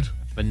word."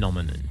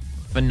 Phenomenon.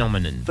 That's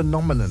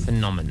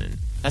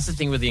the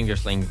thing with the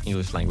English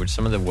language.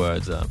 Some of the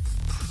words are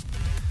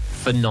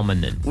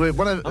phenomenon.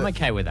 I'm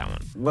okay with that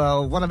one.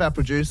 Well, one of our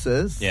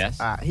producers, Yes.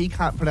 He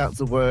can't pronounce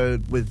a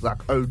word with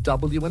like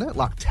OW in it,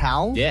 like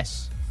towel.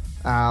 Yes.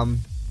 Towel.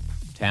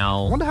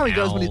 I wonder how he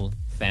goes when he-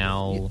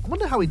 foul. I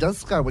wonder how he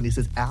does go when he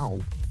says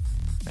owl.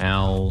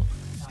 Owl.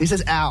 He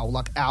says owl,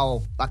 like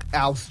owl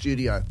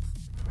studio.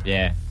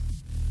 Yeah.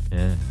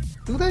 Yeah.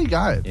 Well, there you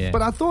go. Yeah.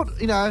 But I thought,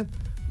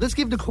 let's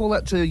give the call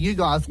out to you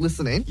guys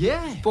listening.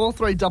 Yeah.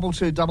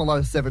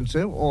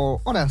 43220072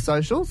 or on our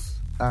socials,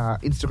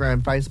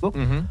 Instagram, Facebook.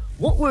 Mm-hmm.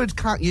 What words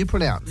can't you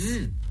pronounce?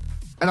 And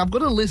I've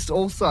got a list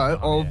also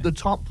of the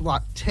top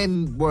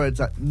 10 words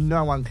that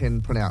no one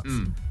can pronounce.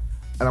 And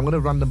I'm going to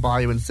run them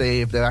by you and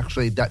see if they're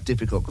actually that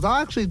difficult. Because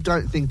I actually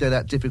don't think they're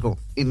that difficult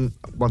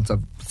once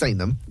I've seen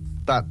them.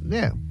 But,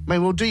 yeah,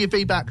 we'll do your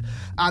feedback.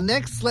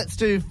 Next, let's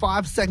do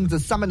 5 Seconds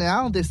of Summer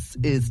now. This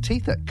is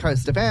Teeth at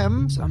Coast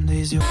FM. Some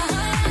days you...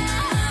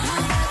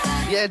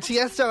 Yeah,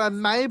 Tiesto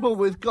and Mabel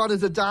with God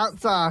is a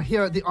Dancer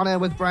here at the On Air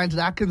with Brandon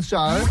Atkins show.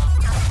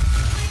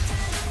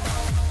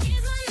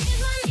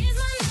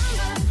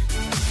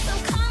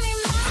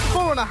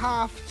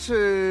 4.5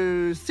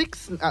 to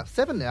 6,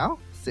 7 now.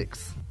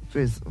 6.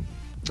 Jeez.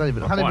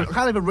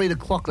 Can't even read a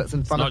clock that's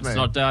in front of me. It's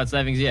not daylight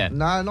savings yet.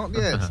 No, not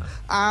yet.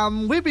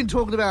 We've been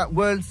talking about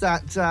words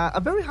that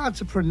are very hard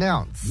to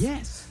pronounce.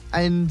 Yes.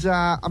 And,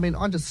 I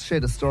just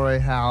shared a story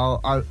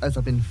how, as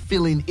I've been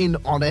filling in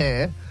on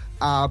air,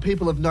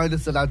 people have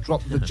noticed that I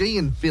dropped the G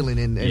in filling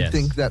in and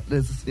think that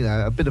there's,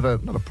 a bit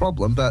of not a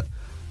problem, but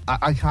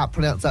I can't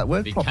pronounce that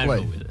word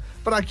properly. With it.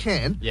 But I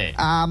can. Yeah.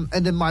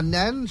 And then my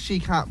nan, she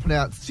can't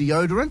pronounce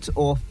deodorant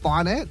or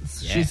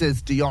finance. Yeah. She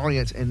says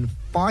deorient and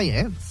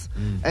fiance.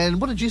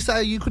 And what did you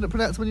say you couldn't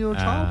pronounce when you were a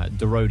child?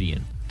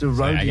 Derodian.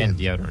 Derodian. So, again,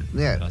 deodorant.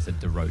 Yeah. But I said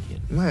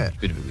derodian. Yeah. It's a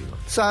bit of a weird one.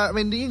 So,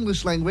 the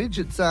English language,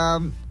 it's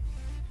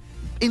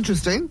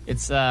interesting.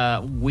 It's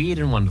weird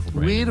and wonderful.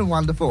 Brandon. Weird and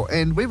wonderful.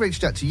 And we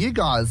reached out to you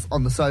guys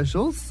on the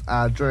socials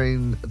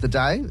during the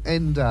day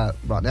and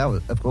right now,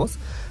 of course,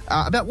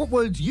 about what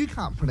words you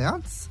can't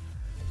pronounce.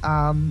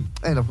 And,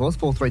 of course,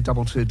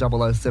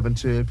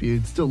 43220072 if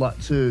you'd still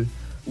like to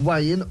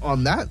weigh in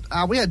on that.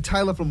 We had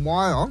Taylor from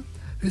Wyong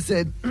who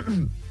said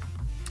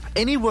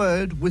any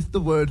word with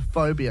the word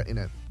phobia in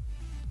it.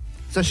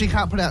 So she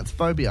can't pronounce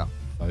phobia.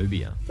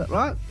 Phobia. Is that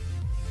right?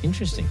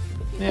 Interesting.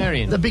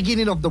 Very The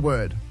beginning of the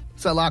word.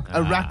 So like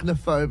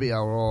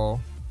arachnophobia or...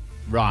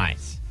 Right.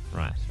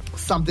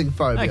 Something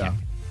phobia. Okay.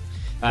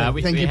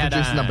 Thank you, had,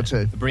 producer number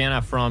 2.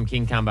 Brianna from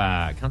King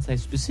Cumber. Can't say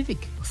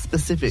specific.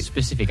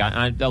 Specific.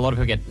 A lot of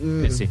people get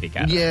specific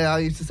out of it. Yeah, I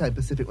used to say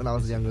Pacific when I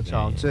was a younger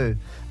child too.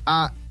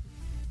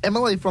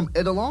 Emily from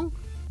Edalong,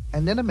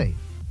 anemone.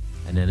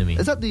 Anemone.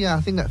 Is that the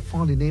thing that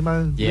Finding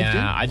Nemo lived in?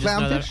 Yeah, I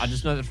Clownfish?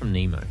 just know that from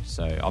Nemo,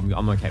 so I'm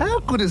okay with How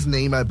that good one. is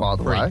Nemo, by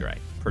the way?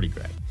 Pretty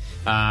great.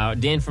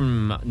 Dan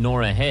from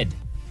Nora Head.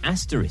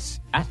 Asterisk.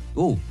 I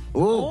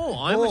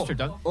almost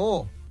tripped up.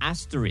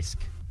 Asterisk.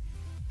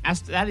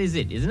 That is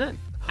it, isn't it?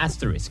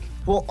 Asterisk.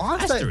 Well,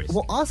 I say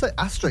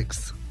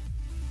asterisk.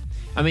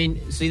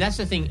 See, that's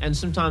the thing, and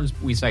sometimes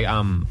we say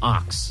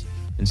arcs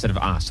instead of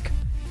ask.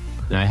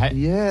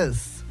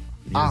 Yes.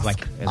 It's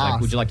like,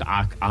 would you like to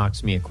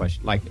ask me a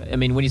question? Like,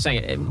 when you're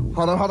saying it...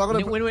 Hold on. Now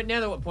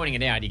that we're pointing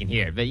it out, you can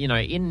hear it. But,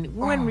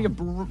 when you're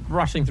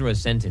rushing through a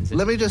sentence...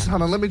 Let me just...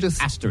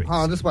 Asterisk.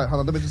 Hold on, just wait. Hold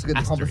on, let me just get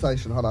the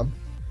conversation. Hold on.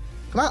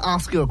 Can I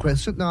ask you a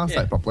question? No, I'll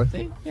say it properly.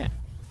 See? Yeah.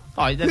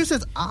 Oh, who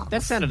says arcs?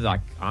 That sounded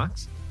like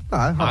arcs.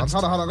 No,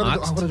 hold on. I'm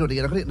going to do it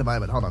again. I'll do it in a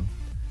moment. Hold on.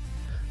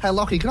 Hey,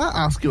 Lockie, can I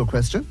ask you a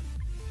question?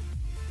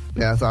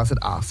 Yeah, so I said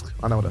ask.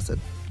 I know what I said.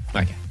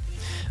 Okay.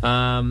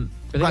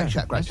 Great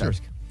chat.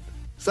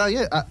 So,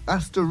 yeah,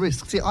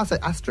 asterisk. See, I say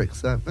asterisk.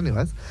 So,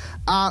 anyways.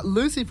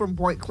 Lucy from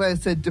Point Clare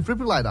said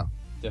defibrillator.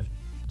 Say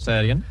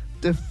that again.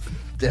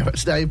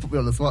 Now you put me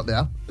on the spot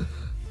now.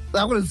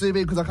 I'm going to zoom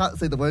in because I can't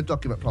see the Word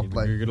document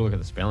properly. You're going to look at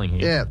the spelling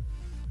here. Yeah.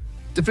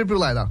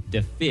 Defibrillator.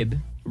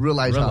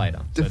 Relator.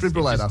 Defibrillator. So it's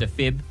just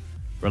defib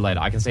relator.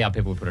 I can see how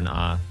people would put an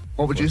R.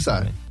 What would you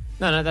say?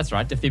 No, that's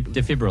right.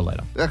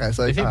 Defibrillator. Okay,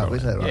 so Defibrillator. we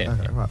said it right. Yeah.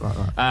 Okay,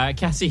 right.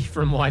 Cassie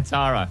from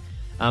Waitara.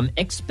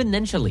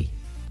 Exponentially.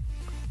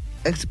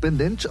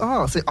 Exponential.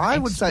 Oh, see, I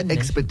would say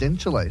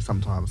exponentially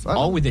sometimes.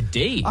 With a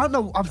D. I don't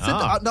know. I've said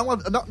that. No,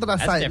 not that I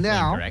say it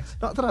now. Incorrect.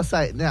 Not that I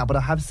say it now, but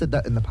I have said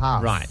that in the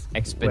past. Right,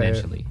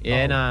 exponentially.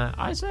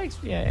 I say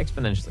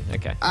exponentially.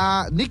 Okay.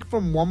 Nick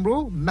from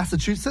Wombrel,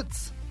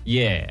 Massachusetts.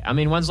 Yeah, I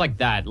mean, ones like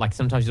that, like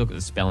sometimes you look at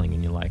the spelling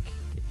and you're like,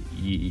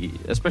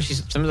 especially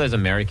some of those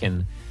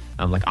American,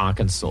 like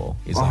Arkansas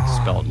is like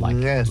spelled like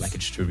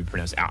it should be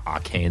pronounced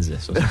Arkansas. Or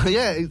something.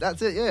 Yeah,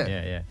 that's it, yeah.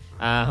 Yeah.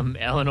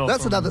 Eleanor.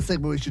 That's another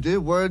segment we should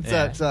do. Words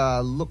that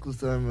look the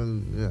same.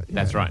 And,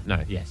 That's right.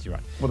 No, yes, you're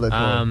right. What are they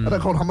called? Are they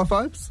called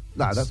homophobes?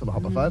 No, that's not a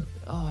homophobe.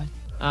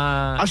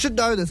 I should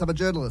know this. I'm a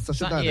journalist. I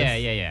should know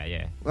this.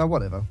 Yeah. Well,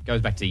 whatever.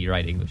 Goes back to year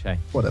 8 English, hey?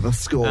 Whatever.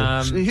 School.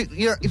 If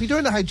you're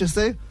doing the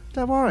HSC,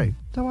 don't worry.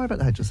 Don't worry about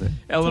the HSC.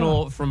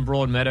 Eleanor from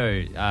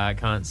Broadmeadow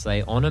can't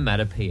say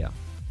onomatopoeia.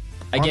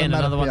 Again,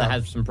 another one that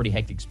has some pretty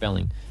hectic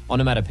spelling.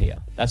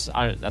 Onomatopoeia. That's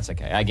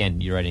okay.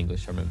 Again, you read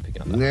English. I remember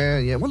picking up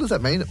that. Yeah. What does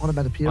that mean?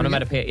 Onomatopoeia.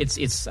 Onomatopoeia.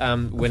 It's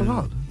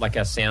when like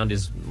a sound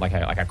is like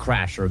a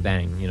crash or a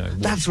bang. You know.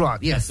 That's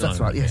right. Yes, that's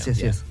right.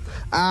 Yes.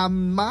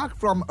 Mark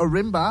from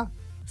Orimba.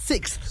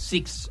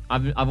 Sixth.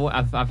 I've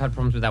had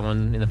problems with that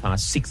one in the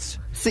past. Sixth.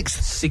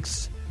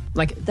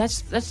 Like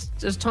that's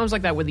there's times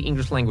like that where the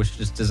English language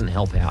just doesn't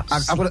help out.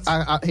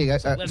 Here you go.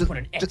 Let's put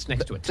an X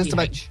next to it.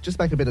 Just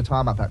make a bit of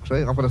time up.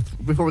 Actually, I've got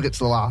before we get to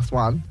the last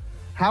one.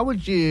 How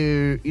would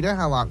you know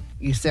how like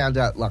you sound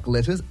out like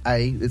letters?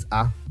 A is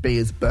A, B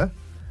is B.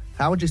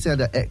 How would you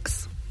sound out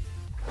X?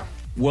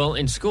 Well,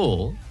 in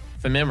school,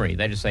 for memory,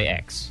 they just say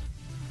X.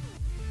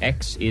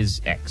 X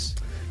is X.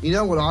 You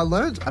know what I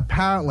learned?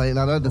 Apparently, and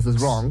I know this is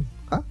wrong.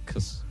 Huh?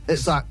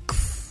 It's like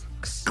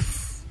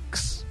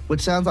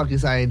which sounds like you're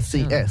saying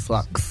CS,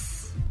 like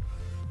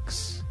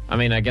I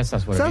mean, I guess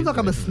that's what it is. Sounds like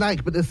I'm a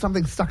snake, but there's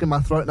something stuck in my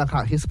throat and I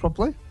can't hiss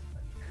properly.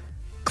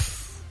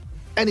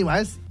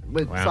 Anyways,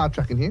 we're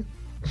sidetracking here.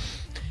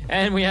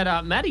 And we had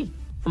Maddie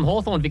from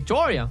Hawthorne,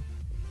 Victoria,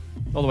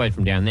 all the way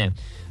from down there.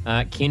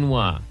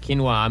 Quinoa.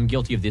 I'm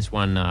guilty of this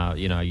one. I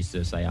used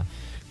to say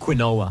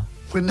quinoa.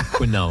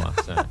 Quinoa.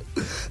 So,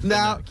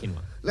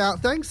 quinoa. Now,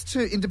 thanks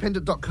to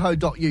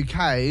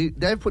independent.co.uk,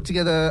 they've put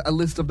together a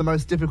list of the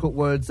most difficult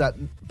words that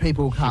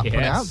people can't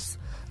pronounce.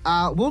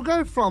 We'll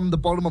go from the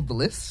bottom of the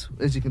list,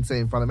 as you can see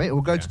in front of me.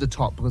 We'll go to the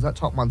top, because that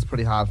top one's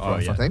pretty hard for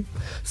us, I think.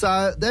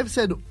 So, they've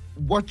said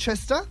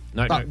Worcester.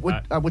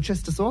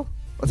 Worcester sauce.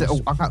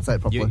 I can't say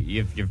it properly.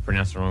 You've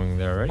pronounced it wrong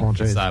there already. Oh,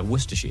 geez. It's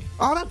Worcestershire.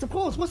 Oh, that's, of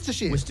course,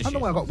 Worcestershire. I don't know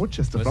where I got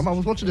Worcester from. I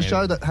was watching a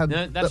show that had...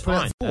 No, that's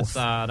fine. That's,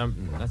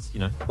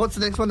 What's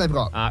the next one they've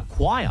got?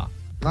 Choir.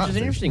 Which is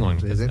an interesting one.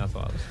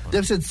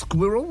 They've said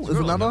squirrel is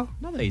another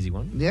easy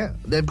one. Yeah,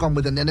 they've gone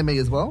with anemone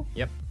as well.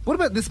 Yep. What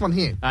about this one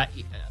here?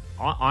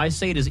 I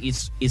see it as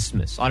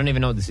isthmus. I don't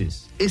even know what this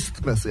is.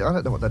 Isthmus. I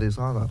don't know what that is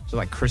either. So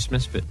like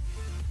Christmas, but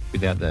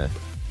without the...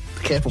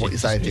 Careful what you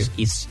say here.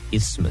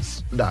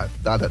 Isthmus. No,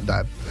 I don't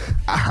know.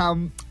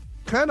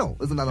 Colonel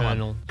is another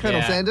one.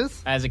 Colonel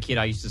Sanders. As a kid,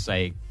 I used to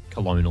say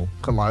colonel.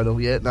 Colonel,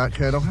 yeah. No,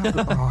 Colonel.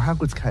 How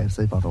good's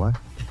KFC, by the way?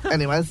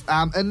 Anyways,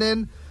 and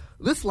then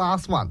this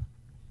last one.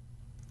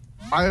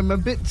 I'm a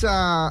bit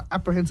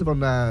apprehensive on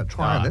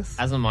trying this.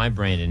 As am I,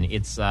 Brandon.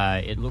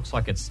 It looks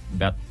like it's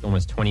about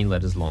almost 20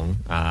 letters long.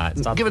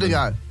 Give it a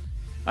go.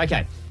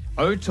 Okay.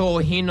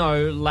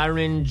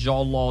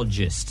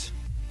 Otorhinolaryngologist.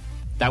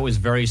 That was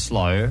very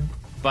slow.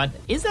 But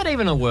is that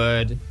even a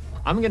word?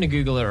 I'm going to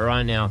Google it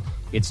right now.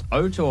 It's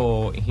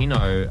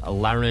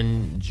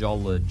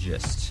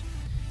otorhinolaryngologist.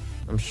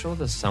 I'm sure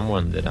there's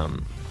someone that...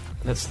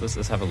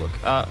 Let's have a look.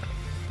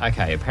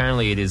 Okay,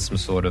 apparently it is some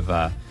sort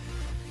of...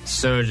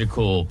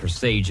 surgical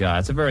procedure.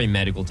 It's a very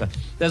medical term.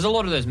 There's a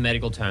lot of those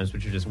medical terms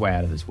which are just way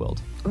out of this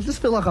world. I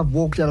just feel like I've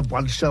walked out of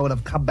one show and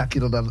I've come back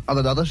in on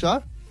another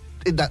show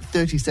in that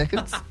 30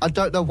 seconds. I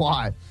don't know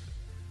why.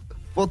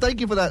 Well,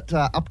 thank you for that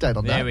update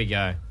on that. There we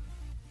go.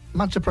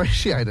 Much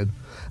appreciated.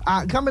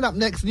 Coming up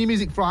next, New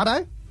Music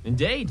Friday.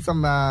 Indeed.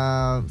 Some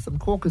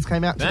corkers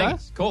came out today.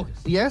 Corkers.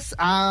 Yes.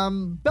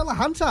 Bella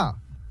Hunter.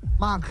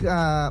 Mark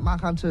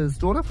Hunter's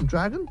daughter from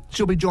Dragon.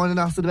 She'll be joining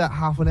us in about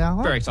half an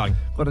hour. Very exciting.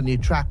 Got a new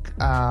track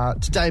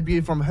to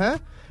debut from her.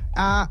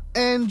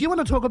 And you want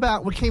to talk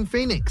about Joaquin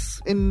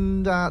Phoenix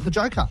in The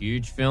Joker.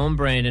 Huge film,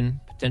 Brandon.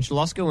 Potential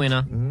Oscar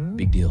winner.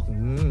 Big deal.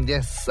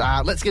 Yes.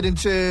 Let's get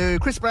into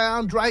Chris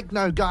Brown, Drake,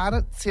 No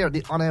Guidance here at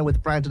the On Air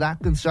with Brandon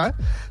Atkins show.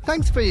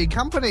 Thanks for your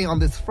company on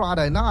this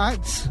Friday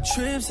night.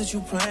 Trips that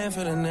you plan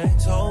for the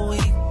next whole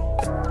week.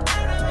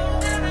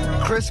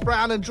 Chris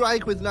Brown and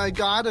Drake with No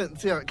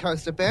Guidance here at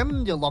Coast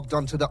FM. You're logged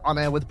on to the On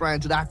Air with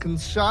Brandon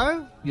Atkins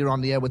show. You're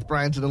on the air with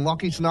Brandon and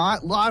Lockie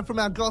tonight, live from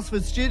our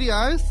Gosford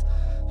studios.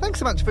 Thanks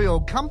so much for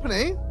your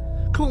company.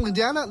 Cooling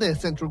down out there,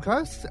 Central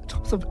Coast.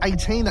 Tops of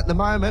 18 at the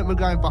moment. We're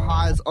going for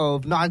highs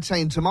of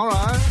 19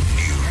 tomorrow.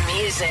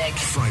 Music.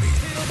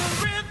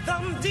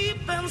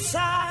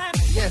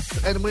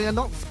 Yes, and we are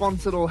not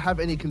sponsored or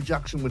have any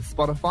conjunction with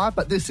Spotify,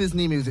 but this is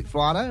New Music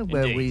Friday,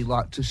 where we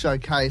like to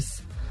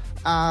showcase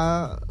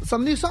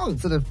some new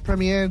songs that have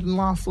premiered in the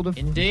last sort of...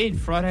 Indeed,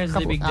 Friday is the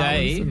couple big of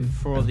day hours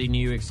for the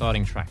new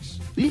exciting tracks.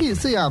 You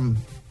see,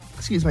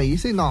 excuse me, you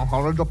see Niall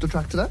Horan dropped a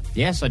track today?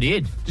 Yes, I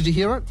did. Did you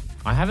hear it?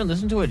 I haven't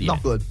listened to it yet.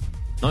 Not good.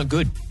 Not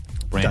good.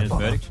 Brandon's Don't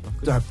bother. verdict.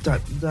 Not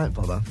good. Don't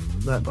bother.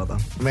 Don't bother.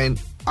 I mean,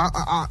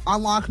 I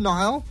like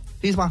Niall.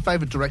 He's my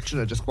favourite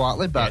directioner, just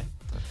quietly, but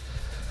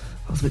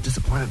I was a bit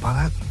disappointed by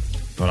that.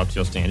 Not up to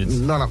your standards.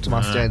 Not up to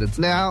my standards.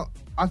 Now,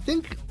 I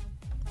think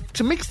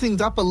to mix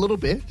things up a little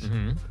bit,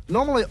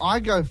 normally I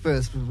go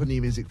first for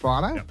New Music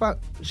Friday, but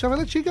shall I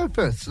let you go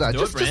first today? Let's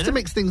do it, Just to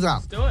mix things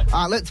up. Let's do it.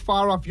 Let's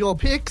fire off your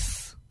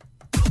picks.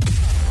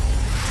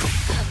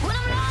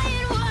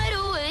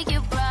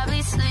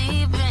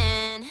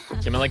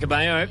 Camila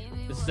Cabello.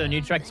 This is a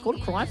new track. It's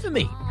called Cry For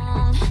Me.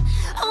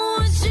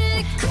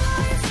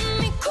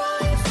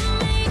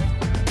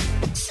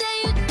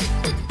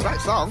 Great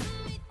song.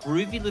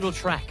 Groovy little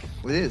track.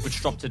 It is.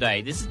 Which dropped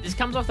today. This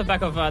comes off the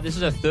back of, this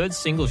is her third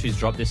single she's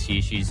dropped this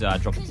year. She's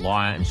dropped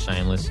Liar and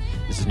Shameless.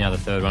 This is now the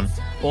third one.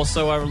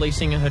 Also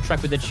releasing her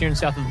track with Ed Sheeran,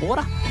 South of the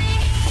Border.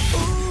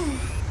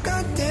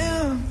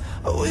 Goddamn,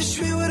 I wish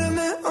we would have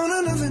met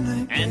on another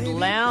night. And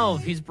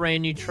Lauv, his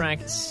brand new track,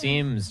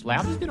 Sims.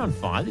 Lauv has been on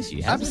fire this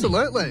year, hasn't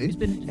Absolutely. he? He's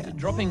been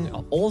dropping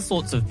all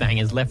sorts of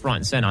bangers left, right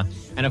and centre.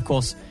 And, of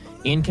course,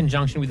 in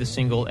conjunction with the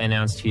single,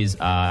 announced his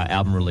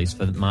album release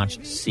for March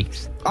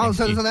 6th. Oh,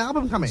 so there's an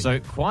album coming. So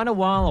quite a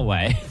while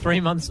away.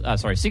 6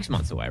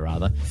 months away,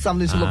 rather.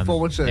 Something to look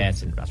forward to. Yeah,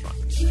 that's right.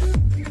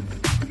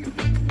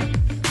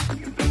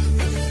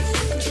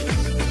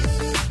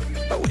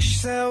 I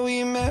wish that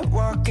we met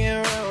walking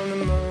around the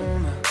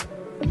moment.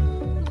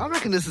 I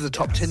reckon this is a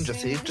top 10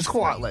 just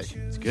quietly.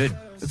 It's good.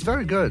 It's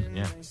very good.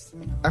 Yeah.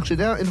 Actually,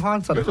 now in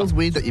hindsight, it feels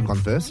weird that you've gone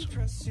first.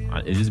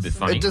 It is a bit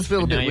funny. It does feel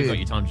a But bit now you've got weird.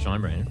 your time to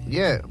shine, Brandon.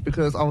 Yeah,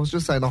 because I was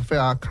just saying off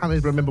air, I can't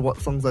even remember what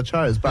songs I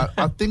chose, but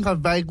I think I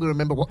vaguely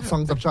remember what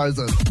songs I've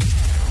chosen.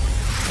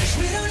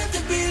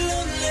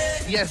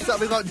 Yes, so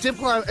we've got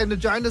Diplo and the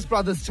Jonas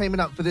Brothers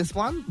teaming up for this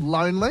one,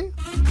 Lonely.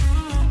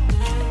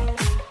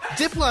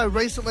 Diplo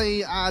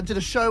recently did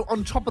a show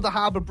on top of the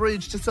Harbour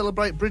Bridge to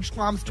celebrate Bridge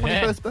Climb's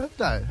 21st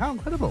birthday. How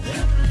incredible.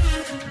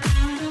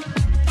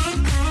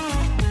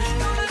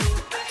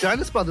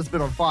 Jonas Brothers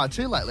been on fire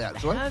too lately,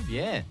 actually. I have,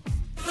 yeah.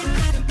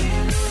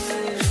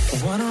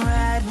 I wanna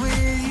ride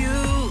with you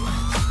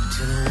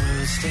till the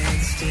world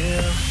stands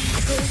still.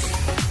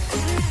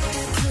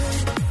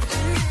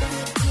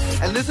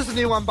 And this is a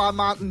new one by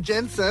Martin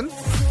Jensen.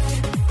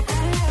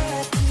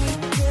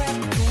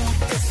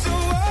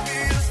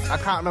 I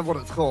can't remember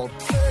what it's called.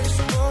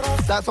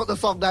 That's what the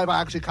song name,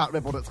 I actually can't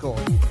remember what it's called.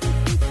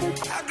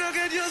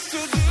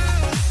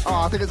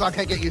 Oh, I think it's I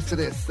Can't Get Used to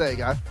This. There you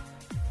go.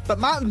 But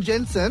Martin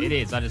Jensen... It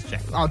is, I just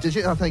checked. Oh, did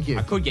you? Oh, thank you.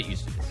 I could get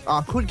used to this. Oh,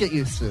 I could get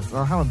used to this.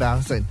 Oh, how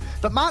embarrassing.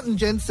 But Martin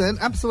Jensen,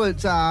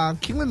 absolute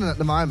killing it at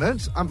the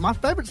moment. My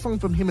favourite song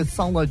from him is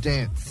Solo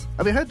Dance.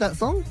 Have you heard that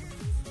song?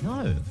 No,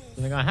 I don't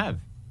think I have.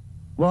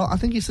 Well, I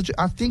think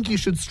you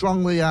should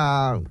strongly...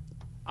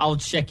 I'll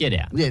check it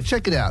out. Yeah,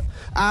 check it out.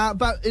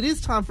 But it is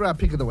time for our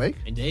pick of the week.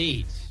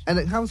 Indeed. And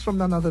it comes from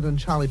none other than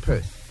Charlie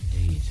Puth.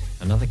 Indeed.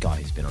 Another guy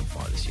who's been on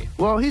fire this year.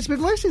 Well, he's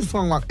been releasing a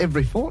song like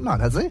every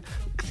fortnight, has he?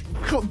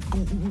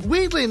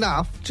 Weirdly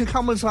enough, to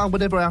come with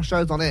whenever our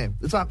show's on air.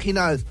 It's like he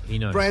knows. He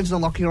knows. Brandon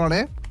and Lockie are on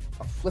air.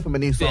 I'll flip him a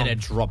new song. Better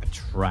drop a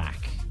track.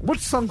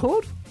 What's the song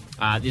called?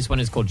 This one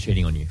is called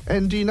Cheating on You.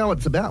 And do you know what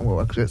it's about? Well,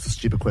 actually, it's a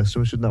stupid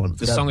question. We should know what it's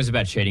The about. song is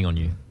about cheating on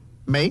you.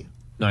 Me?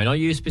 No, not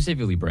you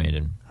specifically,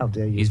 Brandon. How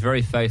dare you? He's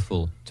very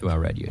faithful to our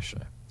radio show.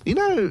 You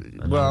know,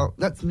 well,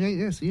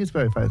 yes, he is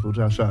very faithful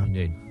to our show.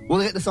 Indeed. We'll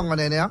get the song on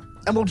air now.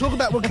 And we'll talk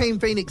about Joaquin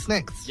Phoenix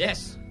next.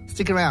 Yes.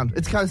 Stick around.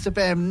 It's Coast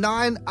FM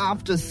 9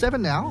 after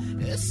 7 now.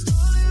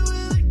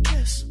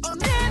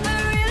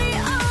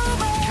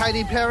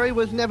 Katy Perry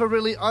was Never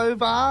Really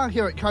Over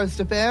here at Coast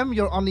FM.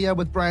 You're on the air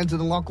with Brandon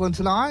and Lachlan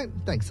tonight.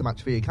 Thanks so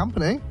much for your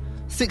company.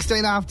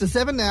 16 after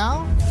 7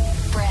 now.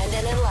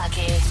 Brandon and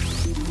Lucky.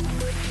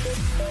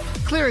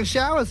 Clearing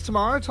showers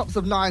tomorrow, tops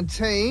of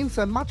 19,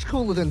 so much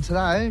cooler than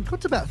today.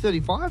 Got to about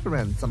 35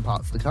 around some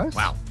parts of the coast.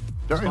 Wow.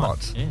 Very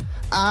hot.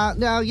 Yeah.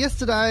 Now,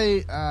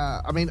 yesterday,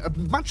 a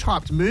much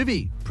hyped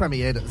movie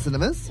premiered at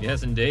cinemas.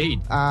 Yes, indeed.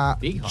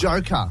 Big hype.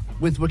 Joker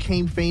with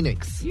Joaquin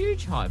Phoenix.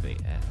 Huge hype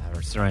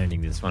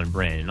surrounding this one,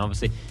 Brandon.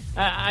 Obviously,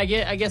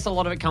 I guess a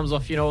lot of it comes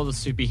off, all the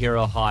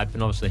superhero hype,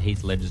 and obviously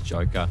Heath Ledger's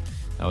Joker.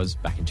 That was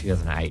back in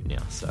 2008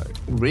 now, so...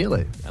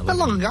 Really? How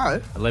long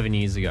ago? 11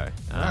 years ago,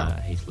 Wow.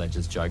 Heath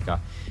Ledger's Joker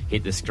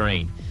hit the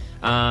screen.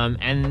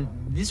 And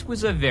this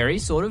was a very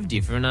sort of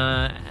different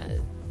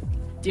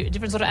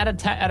sort of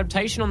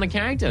adaptation on the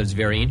character. It was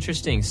very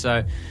interesting.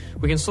 So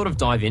we can sort of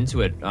dive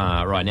into it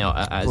right now.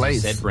 As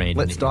Please. you said, Brandon.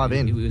 Let's dive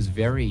in. It was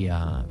very,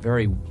 a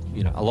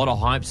lot of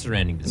hype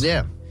surrounding this.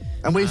 Yeah.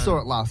 And we saw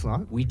it last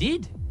night. We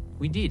did.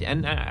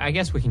 And I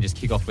guess we can just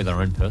kick off with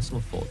our own personal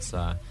thoughts.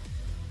 What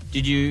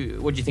did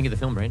you think of the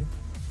film, Brandon?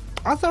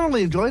 I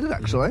thoroughly enjoyed it,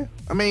 actually.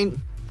 I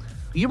mean,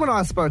 you and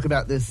I spoke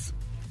about this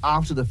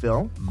after the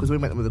film, because we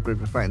went with a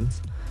group of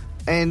friends,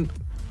 and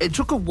it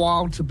took a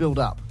while to build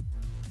up.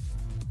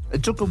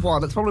 It took a while.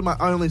 That's probably my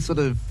only sort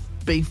of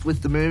beef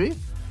with the movie.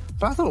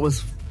 But I thought it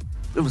was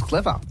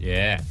clever.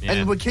 Yeah.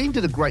 And Joaquin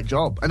did a great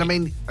job. And I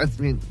mean,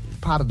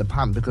 pardon the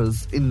pun,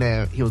 because in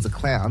there he was a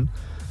clown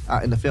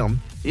in the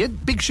film. He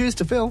had big shoes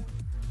to fill.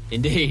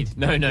 Indeed.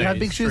 No. He had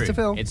big shoes to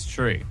fill. It's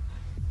true.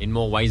 In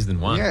more ways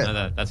than one. Yeah.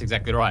 No, that's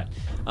exactly right.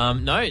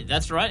 No,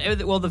 that's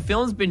right. Well, the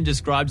film's been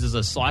described as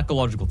a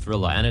psychological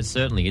thriller, and it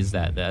certainly is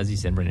that. As you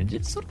said, Brendan, it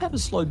did sort of have a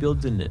slow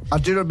build, didn't it? I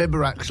do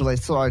remember, actually,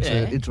 sorry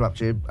to interrupt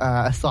you,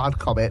 a side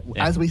comment.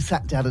 Yeah. As we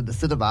sat down in the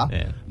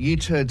cinema, you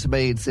turned to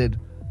me and said,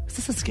 is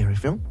this a scary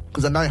film?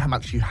 Because I know how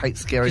much you hate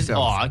scary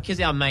films.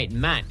 Because our mate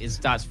Matt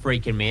starts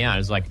freaking me out.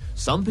 It's like,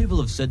 some people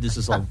have said this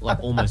is like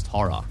almost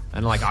horror.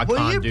 And like, I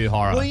can't do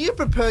horror. Were you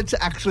prepared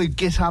to actually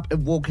get up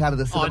and walk out of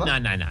the cinema?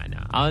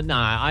 No.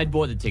 I'd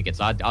bought the tickets.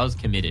 I was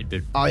committed.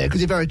 But oh, yeah,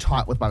 because you're very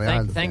tight with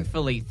money.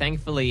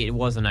 Thankfully, it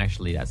wasn't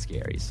actually that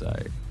scary. So,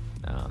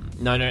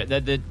 no.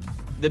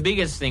 The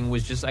biggest thing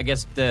was just, I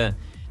guess, the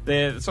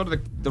sort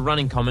of the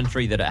running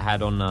commentary that it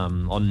had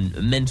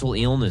on mental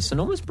illness and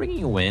almost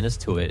bringing awareness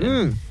to it.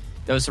 And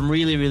there were some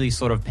really, really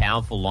sort of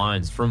powerful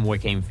lines from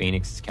Joaquin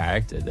Phoenix's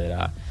character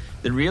that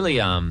really,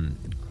 I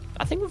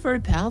think, were very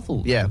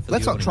powerful. Yeah,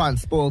 let's not try and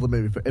spoil the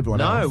movie for everyone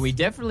else. No, we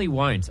definitely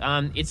won't.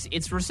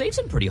 It's received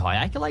some pretty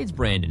high accolades,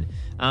 Brandon.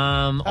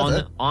 On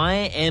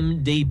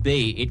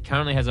IMDb, it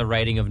currently has a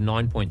rating of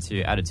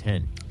 9.2 out of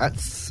 10.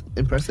 That's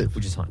impressive.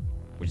 Which is high.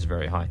 Which is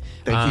very high.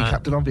 Thank you,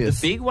 Captain Obvious.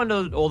 The big one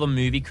that all the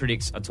movie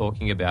critics are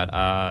talking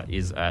about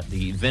is at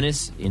the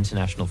Venice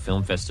International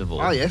Film Festival.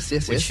 Oh, yes.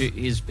 Which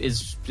is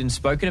been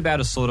spoken about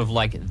as sort of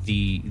like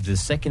the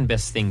second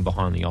best thing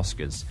behind the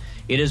Oscars.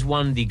 It has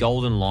won the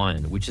Golden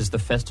Lion, which is the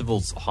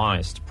festival's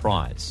highest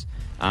prize,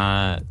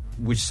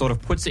 which sort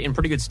of puts it in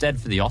pretty good stead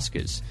for the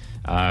Oscars.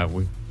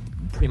 We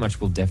pretty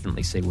much will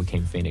definitely see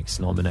Joaquin Phoenix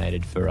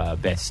nominated for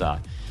Best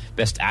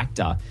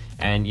Actor.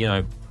 And,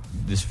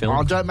 this film...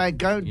 Oh,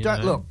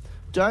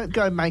 Don't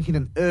go making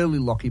an early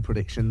Lockie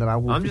prediction that I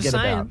will forget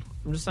about.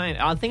 I'm just saying.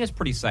 I think it's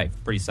pretty safe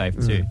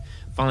too.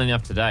 Funnily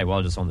enough, today,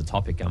 while just on the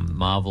topic,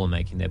 Marvel are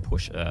making their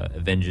push,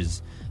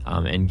 Avengers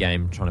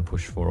Endgame, trying to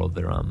push for all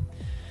their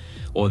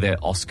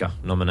Oscar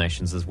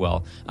nominations as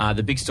well.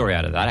 The big story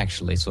out of that,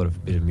 actually, sort of a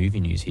bit of movie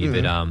news here,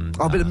 but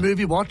a bit of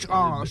movie watch.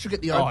 I should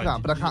get the opener,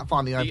 but I can't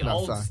find the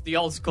opener. The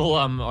old school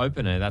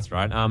opener. That's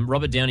right.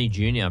 Robert Downey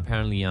Jr.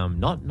 apparently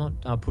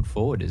not put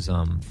forward as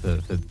for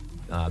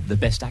the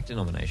Best Actor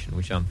nomination,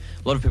 which a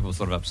lot of people were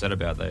sort of upset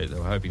about. They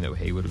were hoping that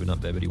he would have been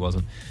up there, but he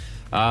wasn't.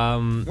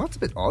 Well, that's a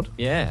bit odd.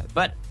 Yeah,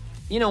 but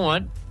you know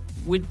what?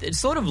 It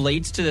sort of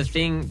leads to the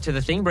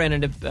thing,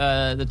 Brandon,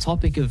 the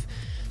topic of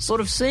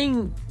sort of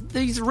seeing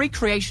these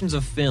recreations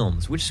of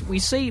films, which we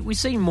see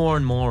more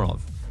and more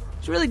of.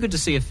 It's really good to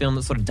see a film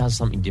that sort of does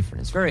something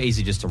different. It's very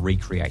easy just to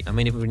recreate. I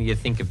mean, when you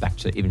think back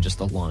to even just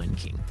The Lion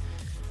King.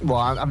 Well,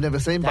 I've never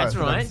seen both. That's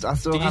right. I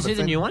still Did you see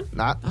the new one?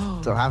 Nah,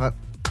 still haven't.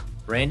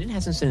 Brandon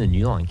hasn't seen the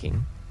new Lion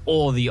King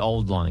or the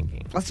old Lion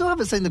King. I still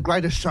haven't seen The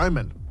Greatest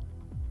Showman.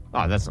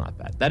 Oh, that's not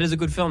bad. That is a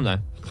good film, though.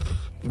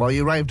 Well,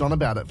 you raved on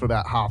about it for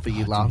about half a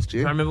year last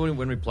year. I remember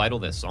when we played all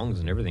their songs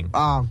and everything.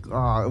 Oh,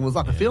 it was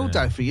like a field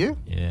day for you.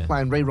 Yeah.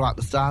 Playing Rewrite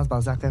the Stars by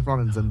Zac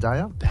Efron and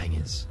Zendaya.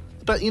 Bangers.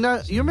 But, you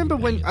remember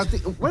when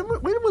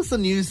was the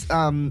news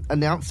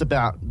announced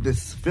about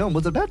this film?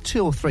 Was it about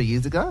 2 or 3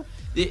 years ago?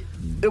 I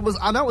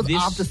know it was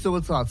after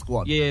Suicide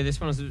Squad. Yeah, this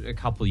one was a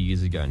couple of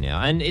years ago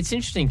now. And it's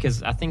interesting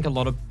because I think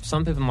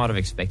some people might have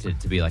expected it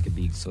to be like a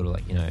big sort of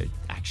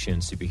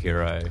action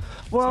superhero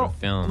sort of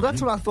film. That's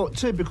what I thought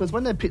too, because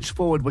when they pitched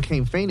forward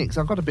Joaquin Phoenix,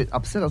 I got a bit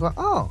upset. I was like,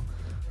 oh,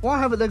 why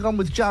haven't they gone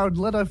with Jared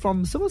Leto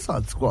from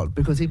Suicide Squad?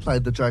 Because he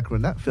played the Joker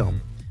in that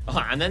film.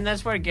 Oh, and then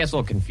that's where it gets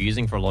all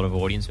confusing for a lot of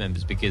audience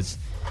members, because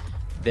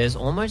there's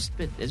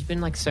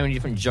been like so many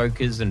different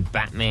Jokers and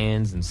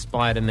Batmans and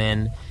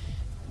Spider-Man,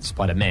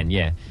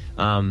 yeah.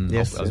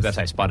 Yes, I was about to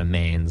say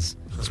Spider-Mans.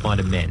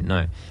 Spider-Men,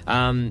 no.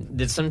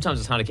 That sometimes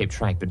it's hard to keep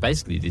track, but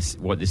basically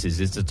what this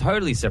is, it's a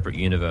totally separate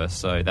universe,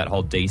 so that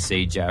whole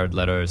DC, Jared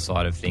Leto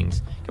side of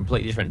things,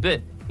 completely different.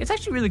 But it's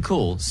actually really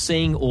cool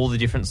seeing all the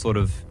different sort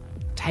of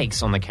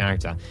takes on the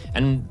character.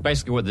 And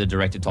basically what the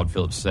director, Todd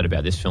Phillips, said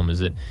about this film is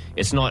that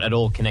it's not at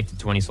all connected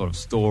to any sort of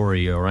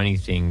story or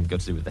anything got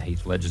to do with the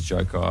Heath Ledger's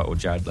Joker or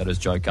Jared Leto's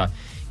Joker.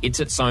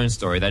 It's its own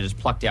story. They just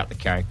plucked out the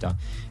character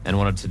and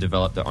wanted to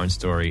develop their own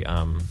story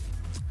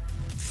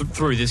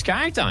through this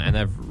character, and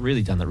they've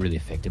really done that really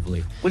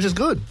effectively. Which is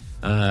good.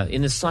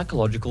 In the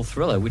psychological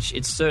thriller, which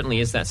it certainly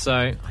is that. So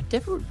I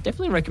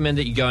definitely recommend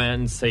that you go out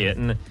and see it,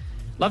 and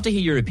love to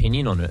hear your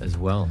opinion on it as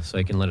well, so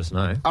you can let us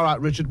know. All right,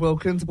 Richard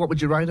Wilkins, what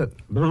would you rate it?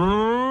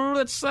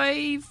 Let's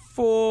say I'm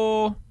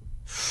going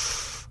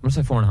to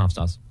say 4.5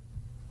 stars.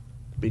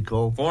 Big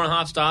call.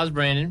 4.5 stars,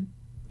 Brandon.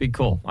 Big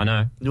call, I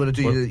know. You want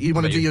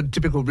to do your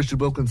typical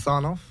Richard Wilkins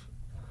sign-off?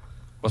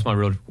 What's my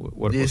real...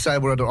 What, do you say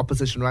we're at an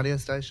opposition radio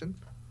station?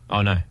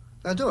 Oh, no.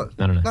 No, do it.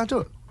 No. No, do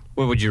it.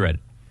 What would you rate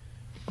it?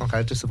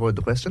 Okay, just avoid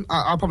the question.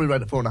 I'll probably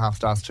rate it 4.5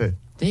 stars too.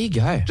 There you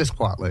go. Just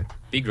quietly.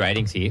 Big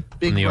ratings here.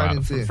 Big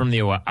ratings here. From the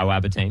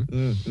Awaba team.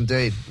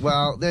 Indeed.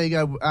 Well, there you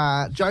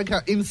go.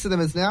 Joker in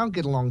cinemas now.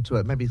 Get along to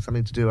it. Maybe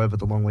something to do over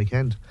the long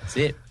weekend. That's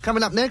it.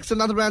 Coming up next,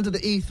 another round of the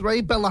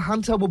E3. Bella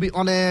Hunter will be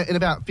on air in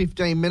about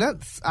 15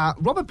 minutes.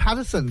 Robert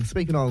Pattinson,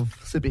 speaking of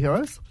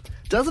superheroes,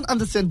 doesn't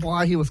understand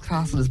why he was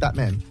casted as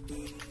Batman.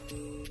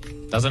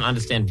 Doesn't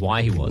understand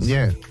why he was.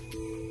 Yeah.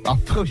 I'll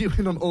fill you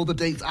in on all the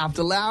deets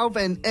after Lauv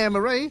and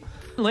Anne-Marie.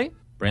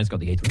 Brand's got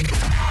the E3.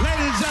 Ladies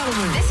and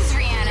gentlemen. This is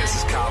Rihanna. This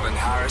is Calvin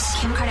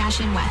Harris. Kim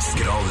Kardashian West.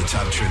 Get all the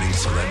top trending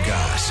celeb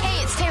guys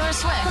Hey, it's Taylor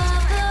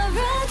Swift.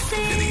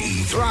 in the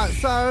E3. Right,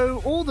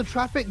 so all the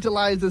traffic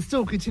delays are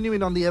still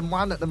continuing on the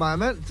M1 at the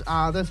moment.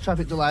 Those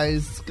traffic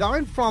delays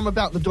going from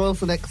about the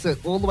Doyleson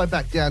exit all the way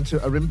back down to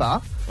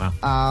Arimba.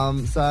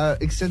 Wow. So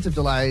extensive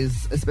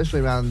delays,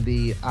 especially around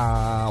the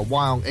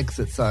Wyong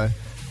exit. So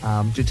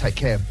do take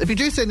care. If you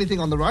do see anything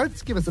on the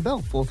roads, give us a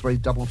bell,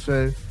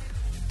 4322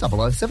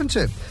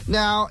 0072.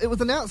 Now, it was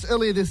announced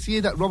earlier this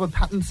year that Robert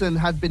Pattinson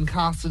had been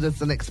casted as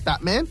the next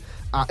Batman.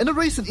 In a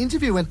recent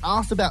interview, when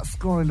asked about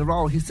scoring the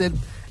role, he said,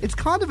 "It's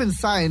kind of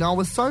insane. I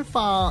was so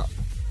far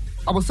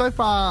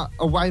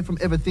away from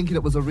ever thinking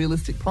it was a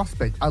realistic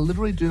prospect. I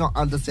literally do not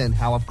understand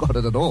how I've got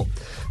it at all."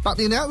 But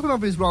the announcement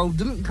of his role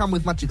didn't come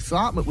with much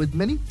excitement, with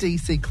many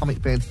DC comic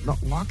fans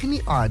not liking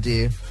the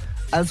idea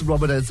as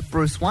Robert as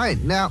Bruce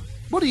Wayne. Now,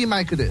 what do you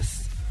make of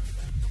this?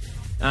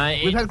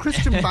 We've had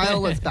Christian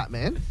Bale as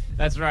Batman.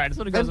 That's right. It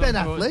sort of goes and Ben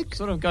on Affleck.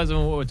 Sort of goes on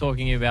what we were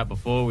talking about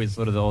before with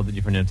sort of all the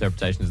different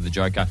interpretations of the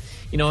Joker.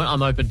 You know,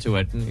 I'm open to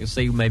it, and you'll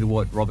see maybe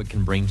what Robert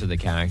can bring to the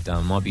character.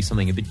 Might be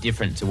something a bit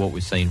different to what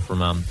we've seen from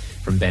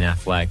Ben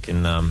Affleck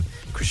and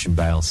Christian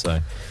Bale. So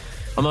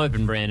I'm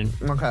open, Brandon.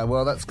 Okay,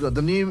 well, that's good.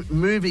 The new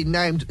movie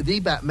named The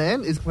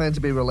Batman is planned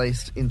to be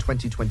released in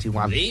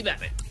 2021. The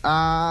Batman.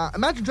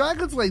 Imagine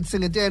Dragons lead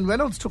singer Dan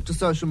Reynolds took to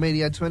social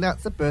media to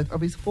announce the birth of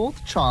his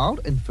fourth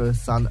child and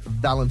first son,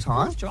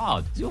 Valentine. Fourth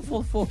child? Is your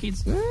four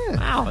kids? Yeah.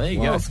 Wow, there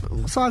you go.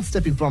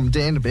 Sidestepping from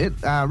Dan a bit,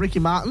 Ricky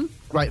Martin,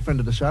 great friend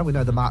of the show. We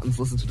know the Martins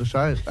listen to the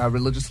show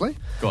religiously.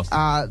 Of course.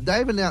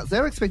 They've announced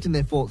they're expecting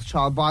their fourth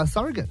child by a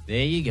surrogate.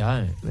 There you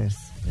go.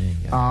 Yes. There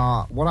you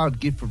go. What I would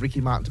give for Ricky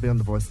Martin to be on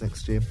The Voice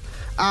next year.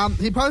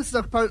 He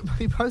posted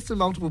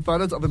multiple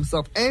photos of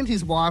himself and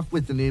his wife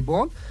with the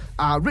newborn.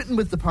 Written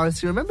with the post,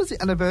 he remembers the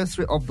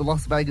anniversary of the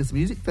Las Vegas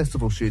Music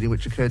Festival shooting,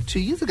 which occurred 2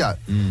 years ago,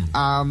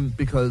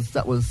 because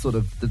that was sort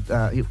of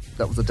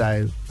that was a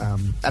day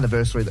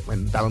anniversary that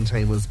when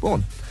Valentine was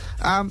born.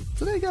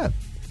 So there you go.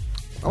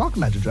 I like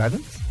Imagine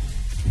Dragons.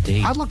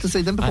 Indeed. I'd like to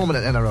see them perform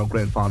at an NRL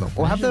Grand Final.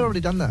 Or have they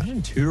already done that?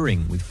 Imagine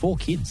touring with 4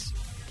 kids.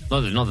 Not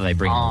that they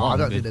bring them along. I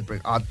don't think they'd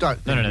bring. I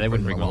don't. No, they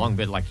wouldn't bring them along.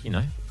 But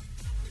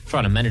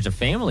trying to manage a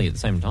family at the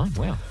same time.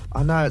 Wow.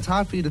 I know it's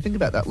hard for you to think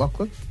about that,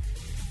 Lachlan.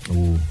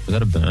 Ooh, was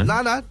that a burn?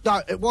 No,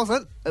 it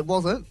wasn't. It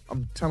wasn't.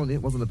 I'm telling you,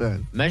 it wasn't a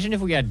burn. Imagine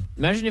if we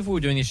were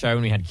doing this show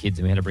and we had kids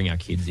and we had to bring our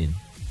kids in.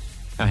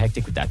 How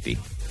hectic would that be?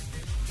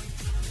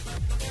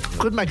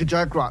 Could make a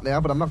joke right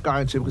now, but I'm not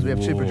going to because we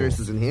have 2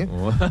 producers in here.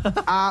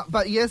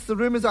 But yes, the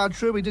rumours are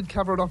true. We did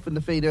cover it off in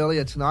the feed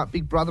earlier tonight.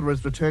 Big Brother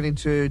is returning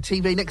to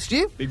TV next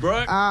year. Big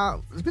Bro.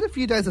 There's been a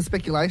few days of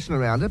speculation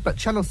around it, but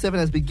Channel 7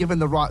 has been given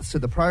the rights to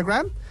the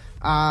program.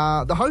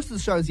 The host of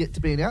the show is yet to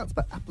be announced,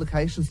 but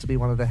applications to be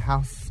one of their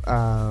housemates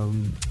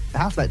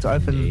are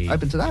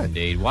open today.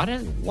 Indeed. Why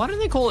don't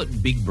they call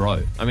it Big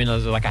Bro? I mean,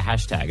 there's like a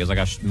hashtag. It's like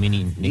a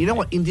mini nickname. You know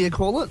what India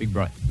call it? Big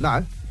Bro.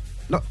 No,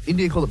 not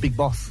India call it Big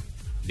Boss.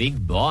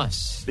 Big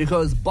Boss.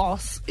 Because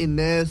boss, in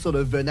their sort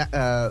of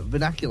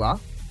vernacular, I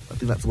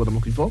think that's what I'm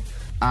looking for,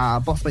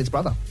 boss means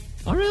brother.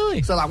 Oh,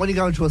 really? So, like, when you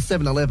go into a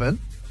 7-Eleven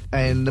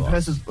and the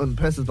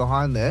person's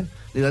behind there,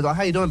 he goes,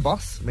 how you doing,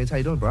 boss? It means, how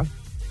you doing, bro?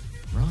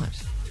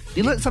 Right.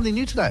 You learned something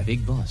new today.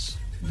 Big Boss.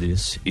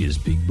 This is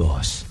Big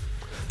Boss.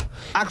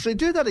 Actually,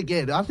 do that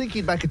again. I think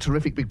you'd make a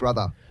terrific Big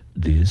Brother.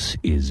 This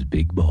is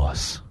Big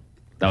Boss.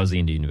 That was the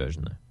Indian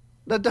version, though.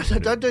 No,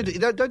 don't do the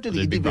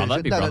Indian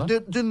version. No, do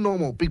the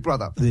normal Big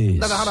Brother. This.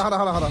 No, hold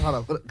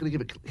on. Gonna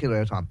give it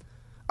clear time.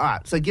 All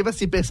right, so give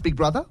us your best Big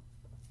Brother.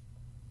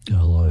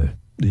 Hello,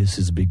 this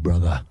is Big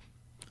Brother.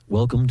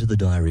 Welcome to the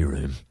diary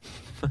room.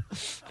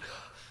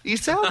 You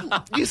sound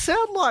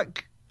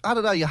like, I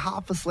don't know, you're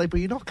half asleep or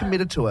you're not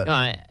committed to it.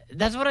 No,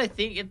 that's what I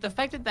think. The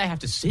fact that they have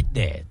to sit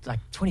there like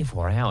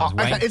 24 hours.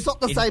 Okay, it's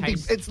not the same Big.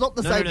 It's not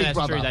the same Big that's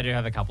Brother. True. They do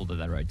have a couple that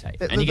they rotate,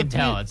 and you can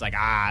tell it's like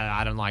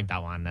I don't like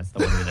that one. That's the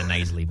one with the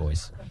nasally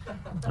voice.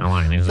 I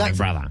like it. It's Big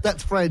Brother.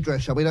 That's Fred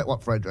Drescher. We don't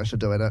want Fred Drescher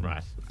doing it.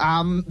 Right.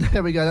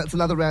 There we go. That's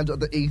another round of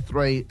the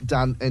E3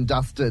 done and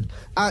dusted.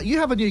 You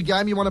have a new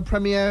game you want to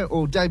premiere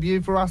or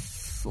debut for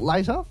us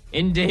later?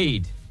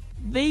 Indeed.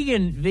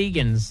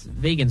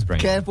 Vegans bring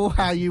it. Careful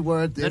how you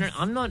word this. No,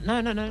 I'm not.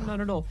 No, not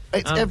at all.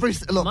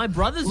 It's look. My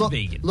brother's a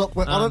vegan. Look,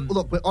 we're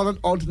on an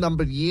odd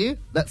numbered year.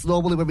 That's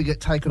normally when we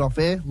get taken off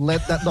air.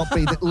 Let that not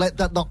be. Let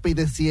that not be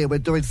this year. We're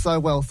doing so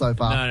well so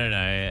far.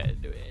 No.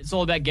 It's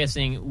all about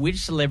guessing which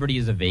celebrity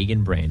is a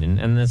vegan, Brandon,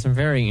 and there's some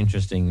very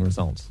interesting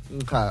results.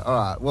 Okay, all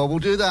right. Well, we'll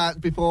do that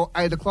before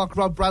 8 o'clock.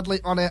 Rob Bradley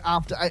on air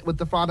after 8 with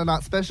the Friday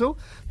night special.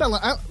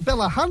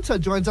 Bella Hunter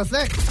joins us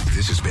next.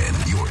 This has been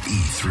your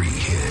E3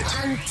 hit.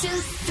 1, 2,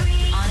 3.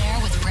 On air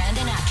with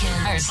Brandon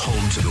Atkins.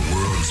 Home to the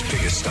world's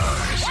biggest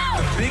stars.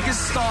 The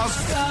biggest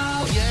stars.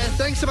 Yeah,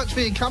 thanks so much for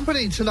your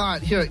company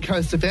tonight here at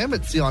Coast FM.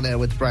 It's the On Air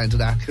with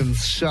Brandon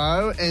Atkins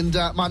show. And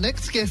my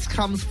next guest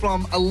comes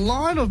from a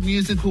line of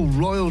musical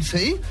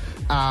royalty.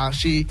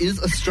 She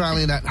is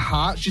Australian at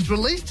heart. She's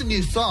released a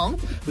new song,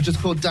 which is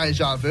called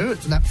Deja Vu.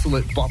 It's an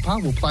absolute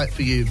bopper. We'll play it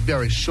for you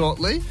very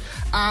shortly.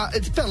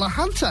 It's Bella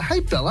Hunter. Hey,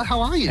 Bella, how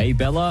are you? Hey,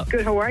 Bella.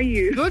 Good, how are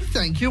you? Good,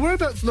 thank you.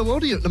 Whereabouts in the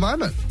world are you at the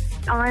moment?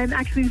 I'm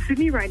actually in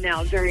Sydney right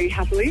now, very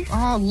happily.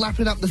 Oh,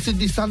 lapping up the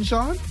Sydney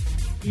sunshine?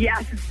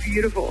 Yes, it's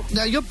beautiful.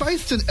 Now, you're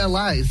based in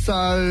LA,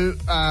 so,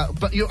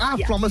 but you are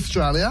from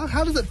Australia.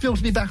 How does it feel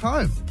to be back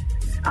home?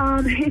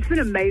 It's been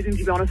amazing,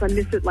 to be honest. I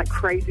miss it like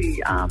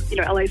crazy.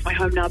 LA's my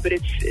home now, but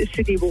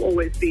Sydney will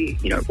always be,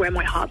 where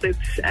my heart lives.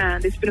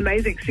 And it's been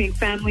amazing seeing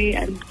family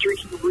and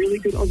drinking really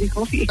good Aussie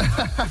coffee.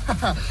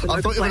 I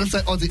thought you were going to say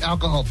Aussie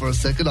alcohol for a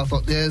second. I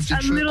thought, there's your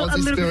true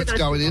Aussie spirits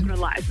going in.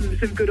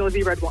 Some good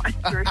Aussie red wine.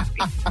 Very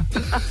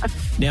happy.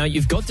 Now,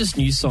 you've got this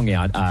new song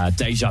out,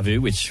 Deja Vu,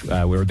 which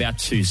we're about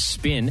to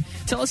spin.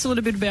 Tell us a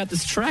little bit about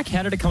this track.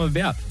 How did it come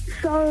about?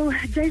 So,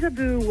 Deja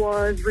Vu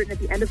was written at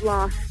the end of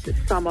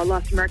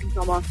last American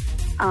summer,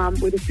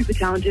 with a super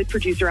talented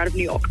producer out of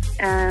New York.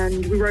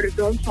 And we wrote it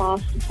very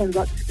fast. It turns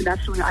out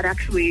supernaturally, I'd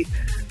actually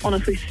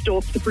honestly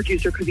stalked the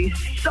producer because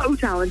he's so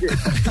talented.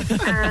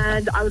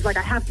 And I was like,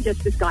 I have to get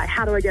to this guy.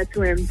 How do I get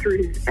to him?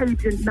 Through his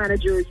agent,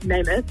 managers,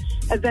 name it.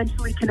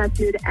 Eventually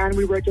connected, and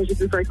we wrote Deja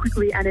Vu very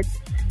quickly. And it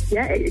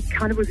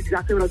kind of was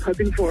exactly what I was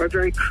hoping for, a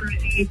very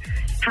cruisy,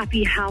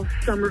 happy house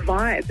summer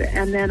vibe.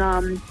 And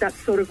then that's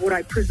sort of what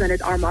I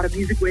presented Armada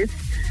Music with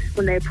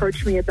when they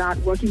approached me about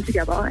working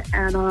together.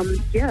 And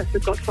so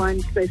got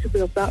signed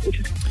basically off that, which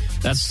is...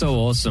 That's so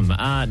awesome.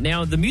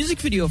 Now, the music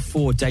video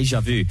for Deja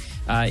Vu,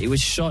 it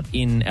was shot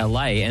in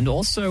LA and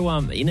also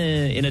in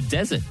a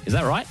desert. Is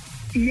that right?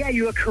 Yeah,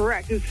 you are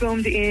correct. It was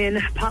filmed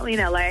partly in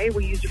LA.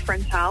 We used a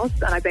friend's house,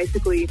 and I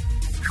basically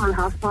threw a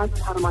house party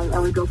and had my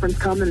LA girlfriends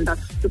come, and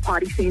that's the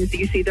party scenes that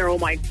you see. They're all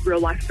my real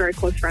life, very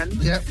close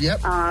friends.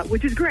 Yep.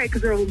 Which is great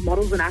because they're all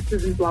models and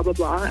actors and blah, blah,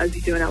 blah, as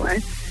you do in LA.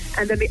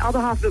 And then the other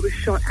half of it was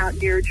shot out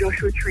near a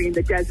Joshua Tree in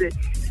the desert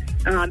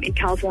in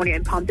California,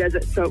 in Palm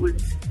Desert. So it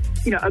was,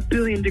 1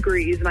 billion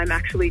degrees, and I'm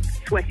actually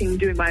sweating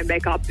doing my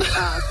makeup.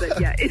 But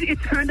yeah, it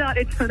turned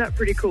out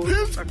pretty cool.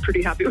 I'm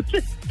pretty happy with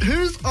it.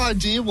 Whose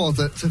idea was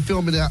it to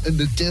film it out in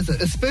the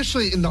desert,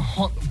 especially in the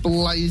hot,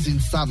 blazing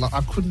sun? Like,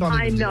 I could not.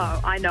 I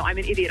know. I'm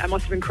an idiot. I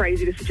must have been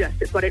crazy to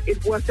suggest it, but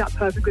it worked out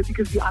perfectly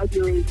because the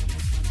idea is,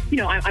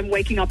 I'm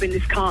waking up in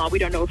this car. We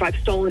don't know if I've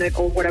stolen it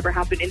or whatever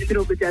happened in the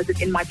middle of the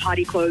desert in my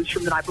party clothes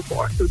from the night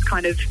before. So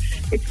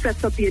it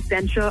sets up the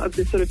adventure of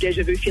this sort of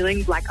deja vu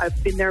feeling, like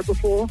I've been there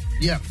before.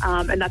 Yeah.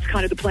 And that's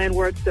kind of the planned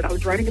words that I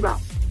was writing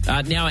about.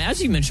 Now,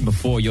 as you mentioned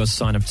before, you're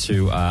signed up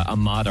to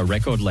Armada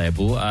record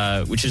label,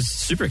 which is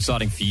super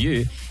exciting for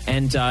you.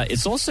 And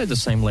it's also the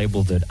same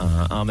label that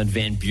Armin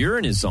van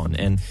Buuren is on.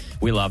 And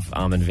we love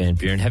Armin van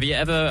Buuren. Have you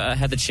ever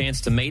had the chance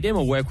to meet him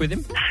or work with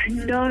him?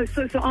 No.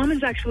 So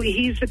Armin's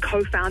he's the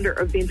co-founder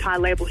of the entire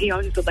label. He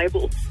owns the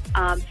label.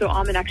 So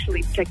Armin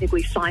actually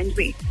technically signed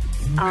me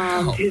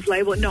to his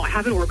label. No, I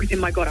haven't worked with him.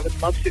 My God, I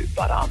would love to.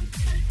 But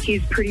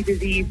he's pretty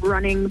busy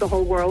running the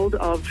whole world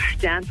of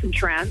dance and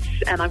trance,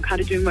 and I'm kind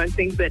of doing my own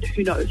thing, but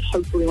who knows,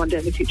 hopefully one day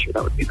in the future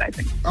that would be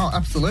amazing. Oh,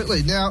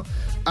 absolutely. Now,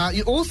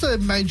 you also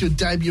made your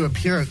debut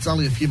appearance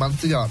only a few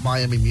months ago at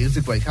Miami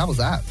Music Week. How was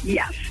that?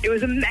 Yes, it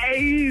was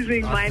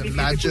amazing. Miami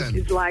Music Week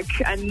is like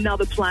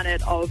another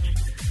planet of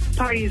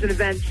parties and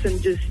events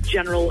and just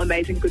general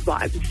amazing good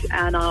vibes.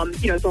 And,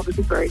 it's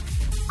obviously very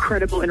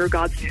credible in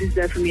regards to who's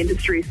there from the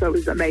industry, so it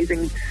was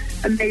amazing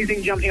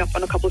jumping up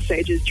on a couple of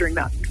stages during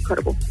that.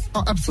 Incredible.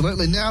 Oh,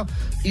 absolutely. Now,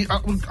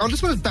 I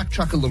just want to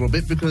backtrack a little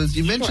bit because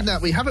you mentioned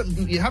that you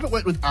haven't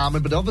worked with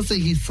Armin, but obviously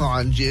he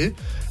signed you.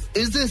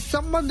 Is there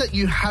someone that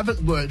you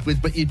haven't worked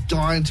with but you're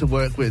dying to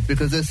work with?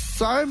 Because there's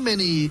so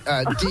many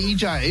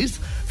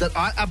DJs that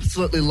I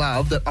absolutely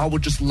love that I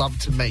would just love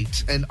to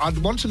meet. And I'd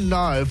want to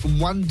know from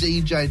one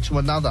DJ to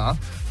another,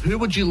 who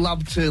would you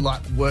love to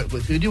work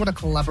with? Who do you want to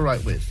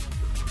collaborate with?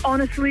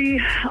 Honestly,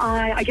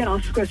 I get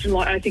asked the question a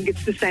lot. I think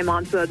it's the same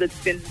answer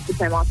that's been the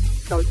same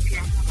answer.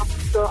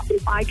 So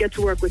if I get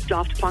to work with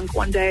Daft Punk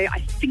one day, I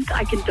think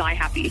I can die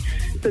happy.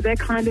 So they're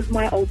kind of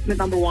my ultimate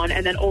number one.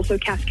 And then also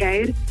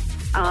Cascade.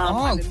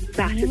 I'm a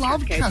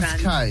massive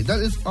Cascade fan. That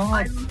is,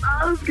 I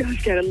love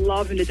Cascade. I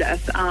love him to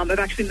death. I've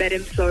actually met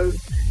him, so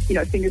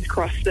fingers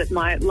crossed that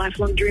my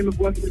lifelong dream of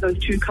working with those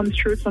two comes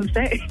true at some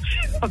stage.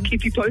 I'll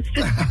keep you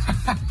posted.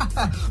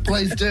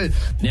 Please do.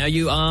 Now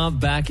you are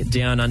back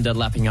down under,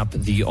 lapping up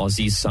the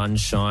Aussie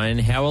sunshine.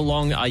 How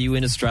long are you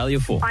in Australia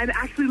for? I'm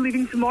actually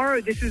leaving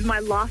tomorrow. This is my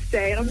last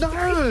day, and I'm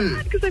very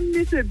sad because I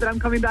miss it. But I'm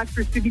coming back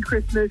for Sydney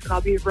Christmas, and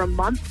I'll be here for a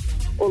month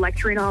or like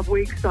 3.5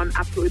 weeks. So I'm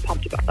absolutely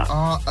pumped about that.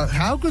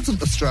 How good's an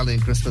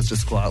Australian Christmas,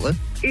 just quietly?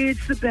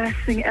 It's the best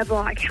thing ever.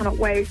 I cannot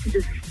wait to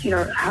just,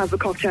 have a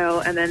cocktail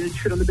and then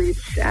sit on the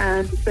beach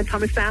and spend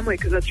time with family,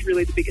 because that's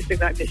really the biggest thing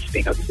that I miss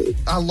being overseas.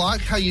 I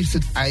like how you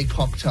said a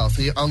cocktail,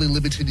 so you're only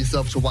limiting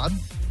yourself to one?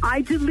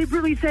 I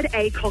deliberately said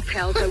a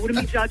cocktail, so I wouldn't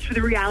be judged for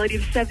the reality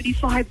of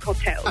 75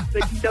 cocktails.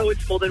 But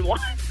it's more than one.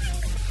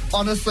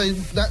 Honestly,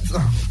 that's...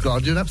 Oh,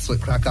 God, you're an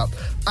absolute crack up.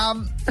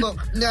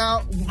 Look,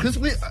 now, because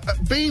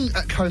being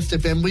at Coast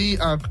FM, we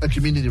are a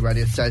community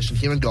radio station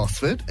here in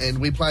Gosford, and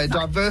we play a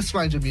diverse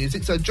range of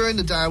music. So during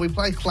the day, we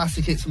play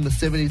classic hits from the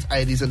 70s,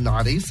 80s and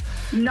 90s.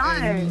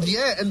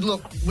 Nice. And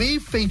look, we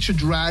feature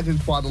Dragon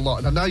quite a lot.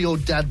 And I know your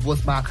dad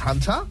was Mark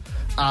Hunter,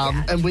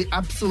 and we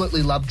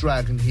absolutely love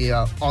Dragon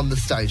here on the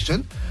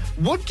station.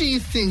 What do you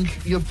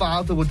think your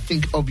father would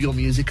think of your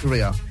music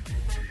career?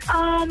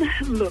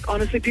 Look,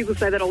 honestly, people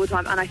say that all the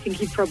time, and I think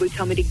he'd probably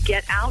tell me to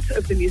get out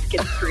of the music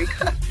industry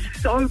because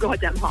it's so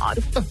goddamn hard.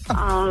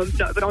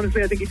 No, but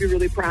honestly, I think he'd be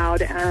really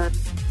proud. And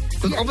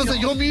because obviously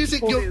your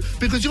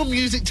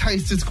music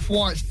taste is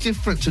quite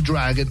different to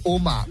Dragon or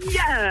Mark.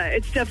 Yeah,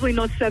 it's definitely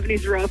not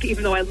 70s rock,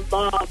 even though I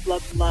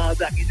love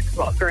that music as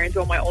well. Very into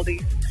all my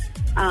oldies.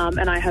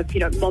 And I have,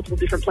 multiple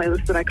different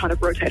playlists that I kind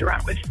of rotate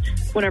around with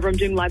whenever I'm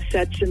doing live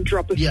sets and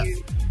drop a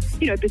few.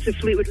 Bits of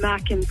Fleetwood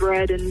Mac and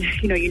Bread and,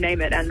 you name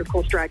it, and, of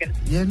course, Dragon.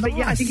 Yeah, nice. But,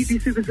 yeah, I think he'd be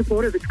super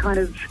supportive. It's kind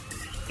of,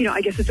 I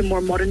guess it's a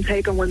more modern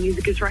take on what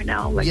music is right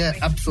now. Like,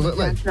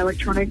 absolutely. Dance and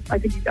electronic. I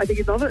think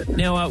he'd love it.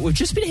 Now, we've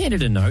just been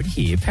handed a note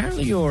here.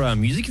 Apparently your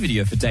music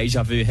video for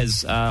Deja Vu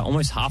has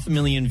almost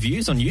 500,000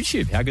 views on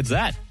YouTube. How good's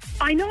that?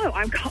 I know.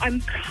 I'm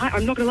not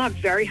going to lie. I'm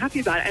very happy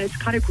about it, and it's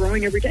kind of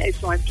growing every day.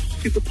 So I'm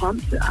super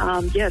pumped.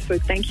 So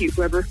thank you,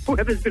 whoever's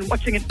been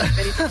watching it.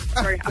 I'm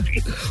very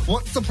happy.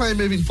 What's the plan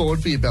moving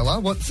forward for you, Bella?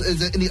 Is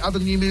there any other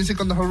new music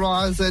on the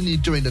horizon? You're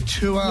doing a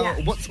tour. Yeah.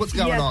 What's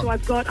going on? So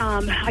I've got.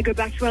 I go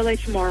back to LA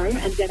tomorrow,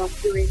 and then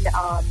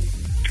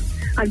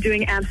I'm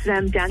doing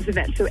Amsterdam Dance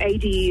Event. So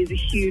AD is a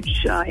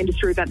huge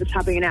industry event that's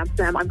happening in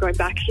Amsterdam. I'm going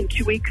back in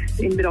 2 weeks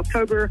in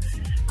mid-October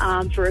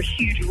for a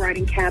huge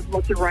writing camp,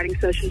 lots of writing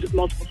sessions with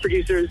multiple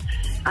producers.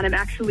 And I'm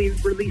actually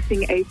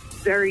releasing a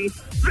very,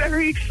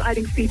 very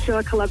exciting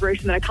feature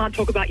collaboration that I can't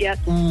talk about yet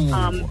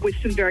with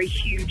some very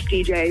huge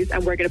DJs.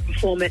 And we're going to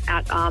perform it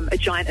at a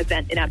giant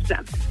event in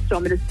Amsterdam. So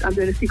I'm going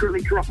to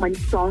secretly drop my new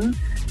song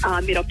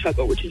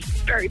mid-October, which is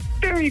very,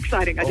 very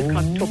exciting. I just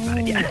can't talk about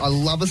it yet. I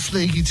love a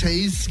sneaky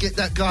tease. Get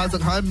that, guys,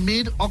 at home.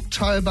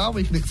 Mid-October,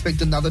 we can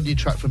expect another new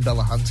track from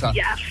Bella Hunter.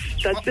 Yes,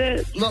 that's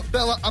it. Look,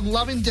 Bella, I'm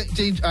loving...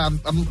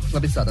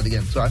 let me start that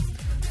again, sorry.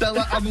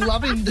 Bella, I'm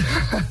loving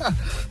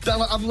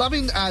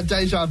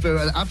Deja Vu,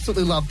 and I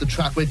absolutely love the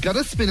track. We're going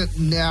to spin it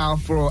now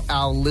for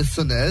our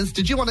listeners.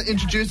 Did you want to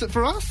introduce it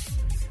for us?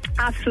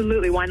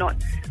 Absolutely, why not?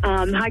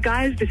 Hi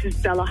guys, this is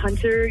Bella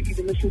Hunter. You've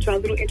been listening to our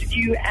little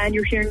interview, and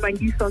you're hearing my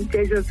new song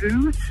Deja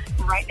Vu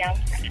right now.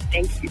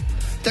 Thank you.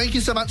 Thank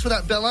you so much for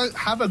that, Bella.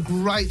 Have a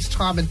great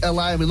time in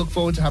LA, and we look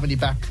forward to having you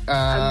back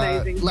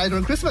later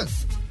on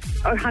Christmas.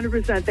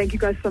 100%. Thank you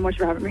guys so much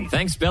for having me.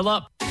 Thanks,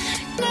 Bella.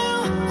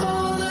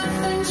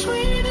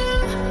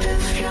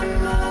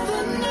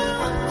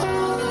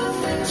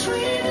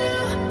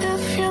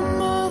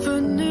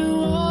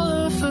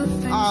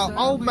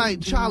 Old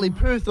mate Charlie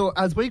Puth, or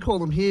as we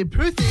call him here,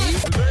 Puthy.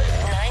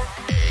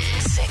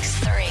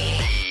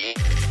 963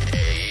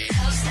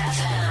 Coast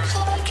FM.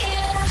 Plugged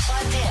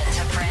in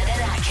to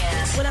Brandon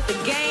Atkins. When the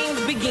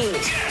games begin.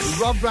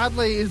 Rob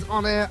Bradley is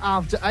on air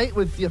after 8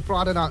 with your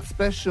Friday night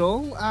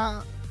special.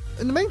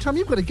 In the meantime,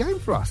 you've got a game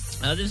for us.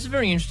 This is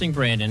very interesting,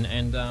 Brandon,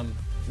 and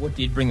what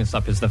did bring this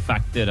up is the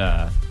fact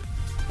that...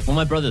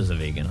 my brother's a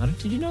vegan.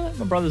 Did you know that?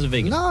 My brother's a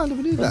vegan. No, I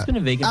never knew that. He's been a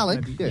vegan.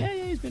 Alec,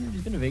 he's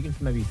been a vegan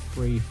for maybe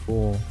 3,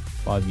 4,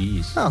 5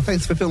 years. Oh,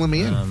 thanks for filling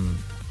me in.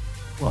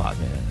 Well, I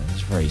mean,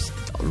 it's a very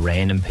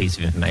random piece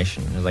of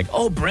information. It was like,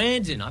 oh,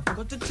 Brandon, I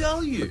forgot to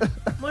tell you.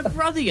 My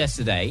brother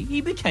yesterday,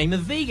 he became a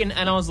vegan,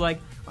 and I was like,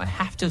 I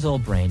have to tell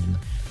Brandon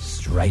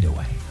straight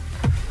away.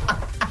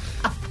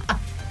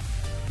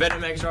 Better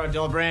make sure I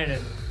tell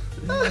Brandon.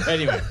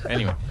 Anyway.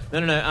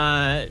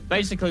 No.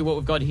 Basically, what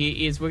we've got here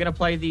is we're going to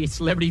play the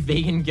Celebrity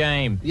Vegan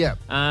game. Yeah.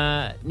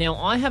 Now,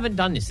 I haven't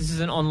done this. This is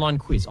an online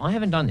quiz. I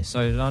haven't done this,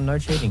 so no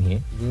cheating here.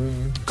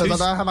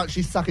 Because I know how much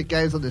you suck at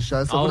games on this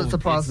show, so it wouldn't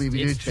surprise me if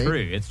you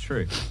cheat. It's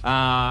true.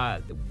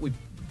 With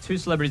 2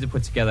 celebrities are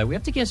put together. We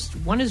have to guess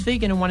one is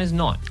vegan and one is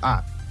not.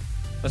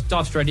 Let's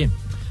dive straight in.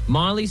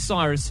 Miley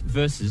Cyrus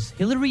versus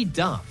Hilary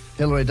Duff.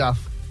 Hilary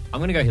Duff. I'm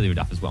going to go Hilary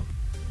Duff as well.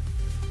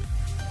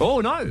 Oh,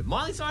 no.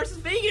 Miley Cyrus is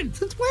vegan.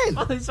 Since when?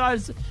 Miley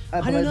Cyrus.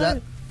 I don't know.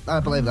 I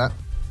believe that.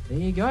 There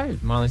you go.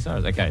 Miley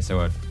Cyrus. Okay,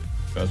 so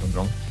first one's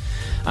wrong.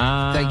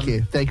 Thank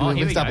you.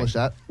 We've established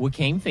that.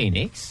 Joaquin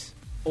Phoenix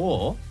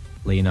or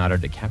Leonardo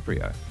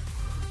DiCaprio.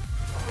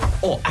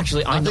 Oh,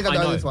 actually, I think I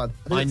know this one.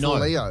 I think it's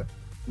Leo.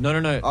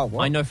 No. Oh,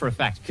 what? I know for a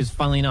fact, because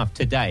funnily enough,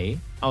 today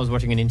I was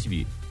watching an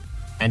interview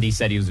and he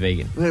said he was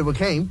vegan. Who,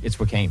 Joaquin? It's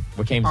Joaquin.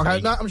 Joaquin's Okay,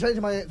 vegan. no, I'm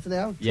changing my answer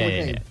now.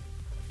 Yeah.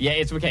 Yeah,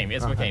 it's Joaquin.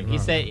 It's Joaquin. He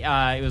said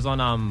it was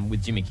on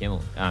with Jimmy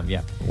Kimmel.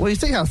 Yeah. Well, you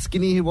see how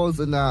skinny he was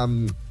in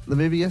the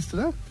movie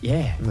yesterday?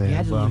 Yeah. He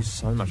had to lose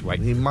so much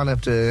weight. He might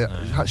have to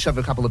shove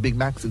a couple of Big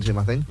Macs into him,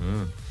 I think.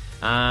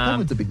 That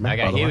was a Big Mac,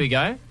 by Okay, the here way. we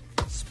go.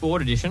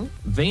 Sport edition.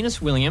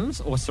 Venus Williams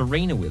or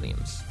Serena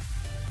Williams?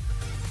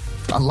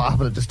 I laugh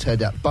when it just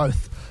turned out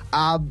both.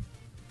 I'm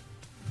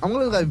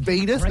going to go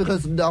Venus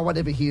because no one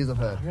ever hears of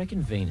her. I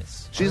reckon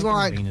Venus. She's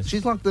like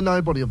the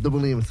nobody of the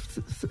Williams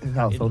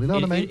household. You know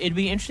what I mean? It'd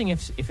be interesting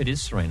if it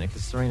is Serena,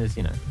 because Serena's,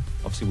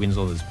 obviously wins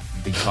all those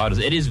big titles.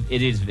 It is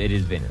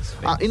Venus.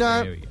 There we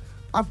go.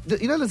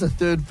 There's a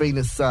third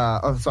Venus.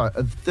 A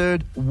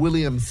third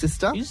Williams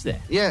sister. Is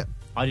there? Yeah.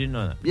 I didn't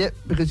know that. Yeah,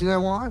 because you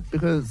know why?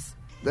 Because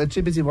they're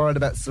too busy worried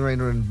about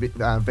Serena and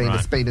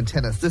Venus being in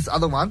tennis. This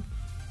other one,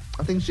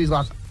 I think she's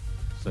like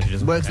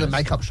works in a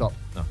makeup shop.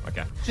 Oh,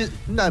 okay. She's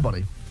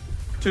nobody.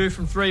 2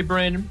 from 3,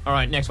 Brandon. All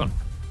right, next one.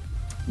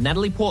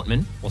 Natalie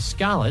Portman or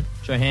Scarlett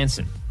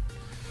Johansson?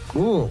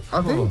 Ooh,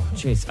 I think.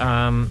 Jeez.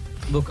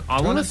 Look,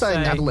 I want to say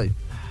Natalie.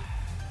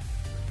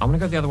 I'm going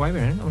to go the other way,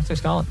 Brandon. I want to say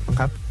Scarlett.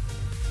 Okay.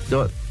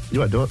 Do it. You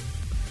won't do it.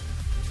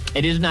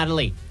 It is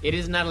Natalie. It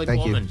is Natalie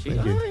Portman.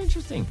 Thank you.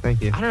 Interesting.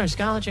 Thank you. I don't know,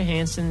 Scarlett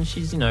Johansson,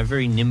 she's,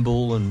 very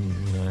nimble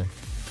and,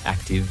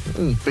 active.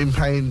 Been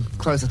paying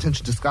close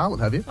attention to Scarlett,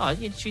 have you? Oh,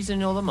 yeah, she's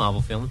in all the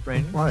Marvel films,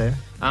 Brandon. Oh,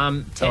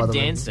 yeah. Ted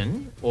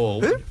Danson or...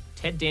 Who?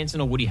 Ted Danson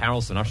or Woody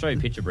Harrelson. I'll show you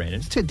a picture, Brandon.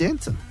 It's Ted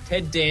Danson.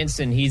 Ted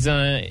Danson. He's,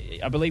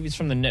 I believe he's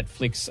from the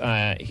Netflix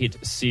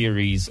hit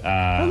series...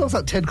 That looks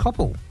like Ted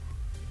Koppel.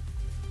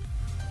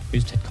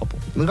 Who's Ted Koppel?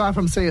 The guy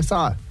from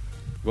CSI.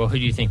 Well, who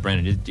do you think,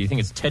 Brandon? Do you think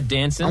it's Ed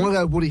Danson? I'm going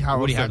to go Woody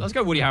Harrelson. Let's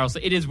go Woody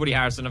Harrelson. It is Woody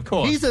Harrelson, of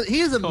course.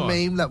 He's a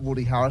meme, that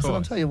Woody Harrelson,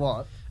 I'll tell you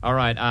what. All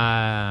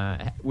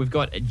right, we've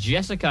got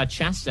Jessica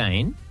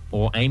Chastain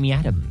or Amy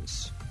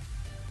Adams.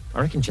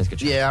 I reckon Jessica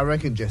Chastain. Yeah, I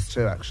reckon Jess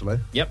too, actually.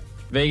 Yep.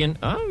 Vegan.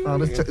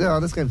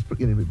 This game's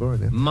getting a bit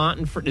boring now.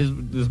 This will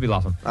be the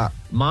last one.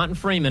 Martin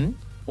Freeman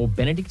or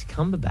Benedict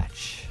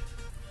Cumberbatch?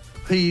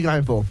 Who are you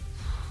going for?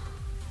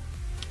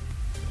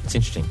 It's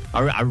interesting.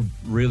 I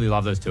really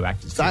love those two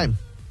actors. Same. Too.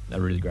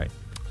 They're really great.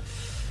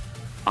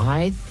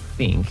 I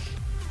think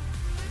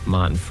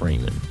Martin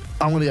Freeman.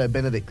 I'm going to go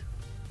Benedict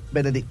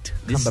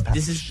Cumberbatch.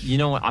 This is, you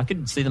know what? I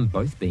could see them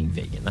both being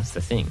vegan. That's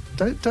the thing.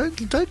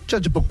 Don't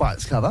judge a book by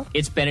its cover.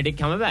 It's Benedict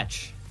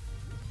Cumberbatch.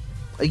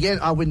 Again,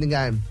 I win the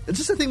game. It's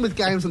just the thing with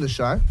games on the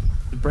show.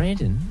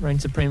 Brandon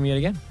reigns supreme yet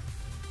again.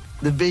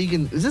 The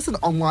vegan. Is this an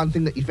online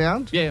thing that you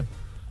found? Yeah.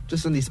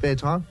 Just in your spare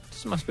time?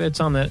 Just in my spare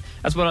time.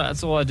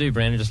 That's all I do,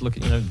 Brandon. Just look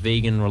at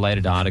vegan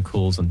related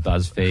articles on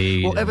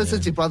BuzzFeed. Well, ever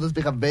since your brother's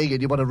become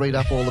vegan, you want to read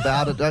up all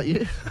about it, don't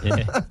you?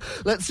 Yeah.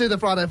 Let's do the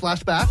Friday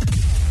flashback.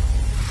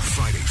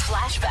 Friday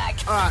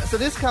flashback. All right, so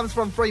this comes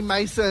from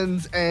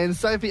Freemasons and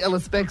Sophie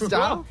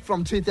Ellis-Bextor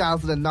from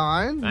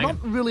 2009. Not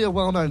really a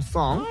well-known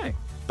song. No.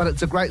 But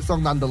it's a great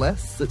song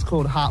nonetheless. It's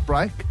called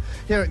Heartbreak.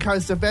 Here at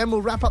Coast FM,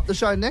 we'll wrap up the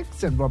show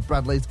next, and Rob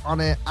Bradley's on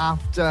air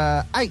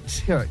after 8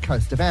 here at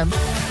Coast FM.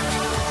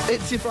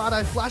 It's your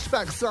Friday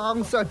flashback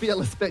song, Sophie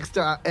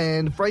Ellis-Bextor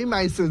and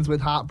Freemasons with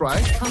Heartbreak.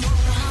 On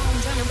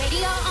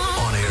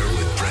air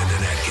with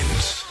Brandon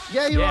Atkins.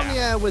 Yeah, you're on the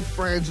air with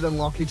Brandon and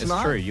Lockie tonight.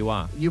 It's true, you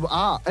are. You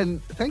are,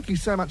 and thank you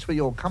so much for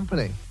your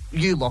company.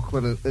 You,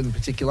 Lachlan, in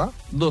particular.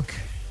 Look,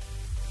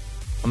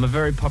 I'm a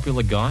very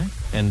popular guy,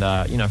 and,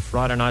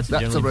 Friday nights are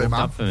generally booked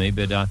up for me,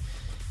 but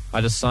I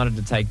decided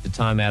to take the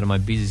time out of my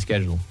busy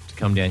schedule to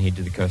come down here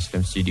to the Coast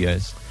FM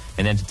studios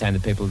and entertain the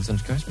people of the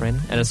Central Coast,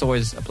 Brandon, and it's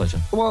always a pleasure.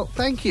 Well,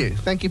 thank you.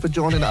 Thank you for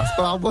joining us.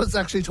 But I was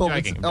actually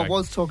talking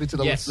to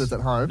the listeners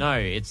at home. No,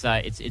 it's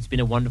been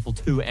a wonderful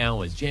 2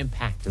 hours,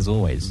 jam-packed as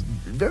always.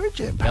 Very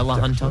jam-packed. Bella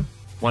Hunter,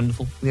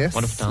 wonderful. Yes.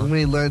 Wonderful talent. And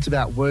we learned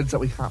about words that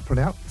we can't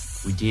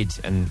pronounce. We did,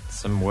 and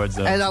some words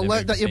that... And I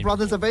learned that your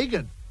brother's a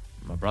vegan.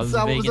 My brother's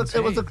a vegan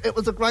it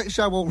was a great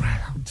show all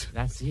round.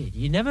 That's it.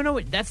 You never know.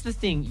 That's the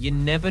thing. You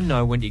never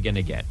know when you're going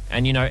to get.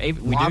 And,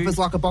 life is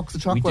like a box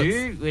of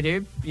chocolates. We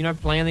do,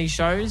 plan these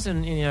shows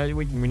and,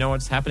 we know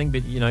what's happening,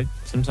 but,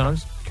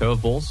 sometimes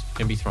curveballs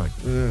can be thrown.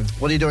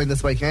 What are you doing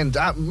this weekend?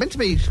 Meant to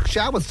be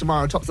showers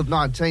tomorrow, tops of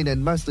 19,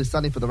 and mostly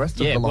sunny for the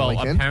rest of the long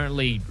weekend.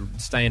 Apparently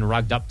staying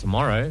rugged up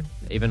tomorrow,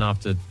 even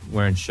after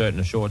wearing shirt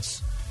and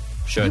shorts.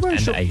 Shorts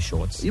and a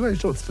shorts. Are you wearing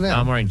shorts for now?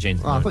 I'm wearing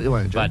jeans. I thought you were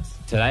wearing jeans.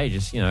 But today,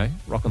 just,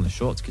 rocking the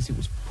shorts because it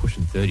was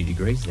pushing 30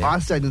 degrees there. I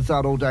stayed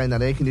inside all day in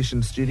that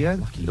air-conditioned studio.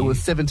 Lucky it you.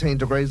 was 17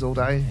 degrees all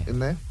day in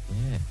there.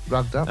 Yeah.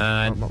 Rugged up.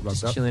 Not rugged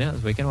just up. chilling out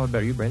this weekend. What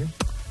about you, Brandon?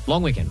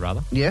 Long weekend,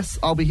 rather. Yes,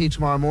 I'll be here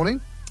tomorrow morning.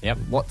 Yep.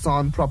 What's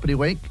on Property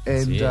Week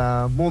and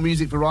more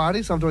music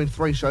variety. So I'm doing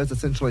 3 shows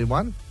essentially in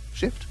one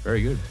shift.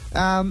 Very good.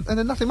 And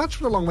then nothing much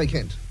for the long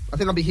weekend. I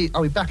think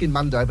I'll be back in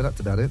Monday, but that's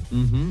about it.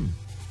 Mm-hmm.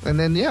 And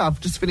then, I've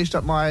just finished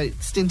up my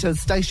stint as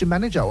station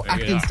manager or There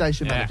you acting go.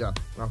 station Yeah. manager.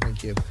 Oh,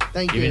 thank you.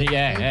 Thank You've you. been-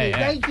 yeah, Thank yeah, you. yeah,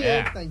 Thank you.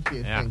 yeah. Thank you.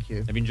 Yeah. Thank you.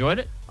 Have you enjoyed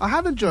it? I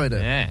have enjoyed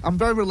it. Yeah. I'm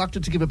very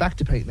reluctant to give it back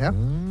to Pete now.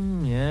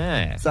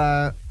 Yeah.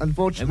 So,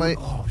 unfortunately...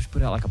 we should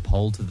put out like a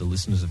poll to the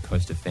listeners of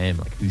Coast FM,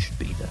 like who should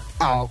be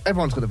the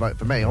everyone's going to vote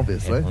for me,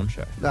 obviously. head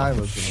honcho. No,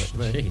 everyone's going to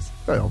vote for me. Jeez.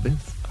 Very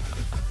obvious.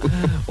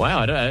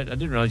 Wow, I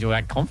didn't realise you were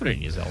that confident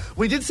in yourself.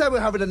 We did say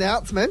we'll have an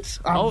announcement.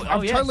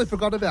 I've yes. totally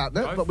forgot about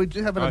that, but we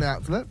do have an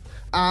announcement.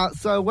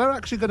 So we're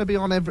actually going to be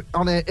on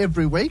air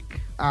every week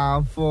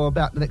for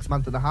about the next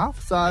month and a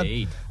half. So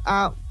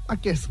I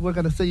guess we're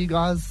going to see you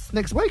guys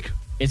next week.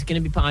 It's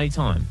going to be party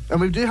time. And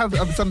we do have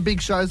some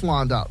big shows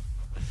lined up.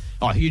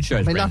 Oh, huge shows. I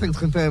mean, Brendan. nothing's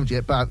confirmed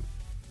yet, but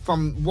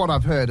from what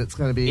I've heard, it's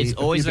going to be... It's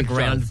always a few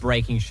big shows.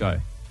 groundbreaking show.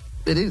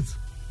 It is.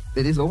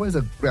 It is always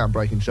a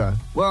groundbreaking show.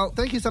 Well,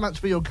 thank you so much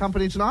for your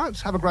company tonight.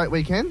 Have a great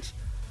weekend.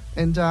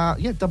 And,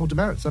 double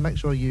demerit, so make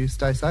sure you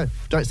stay safe.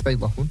 Don't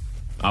speed, Lachlan.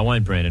 I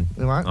won't, Brandon.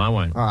 All right? I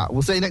won't. All right,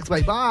 we'll see you next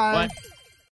week. Bye. Bye.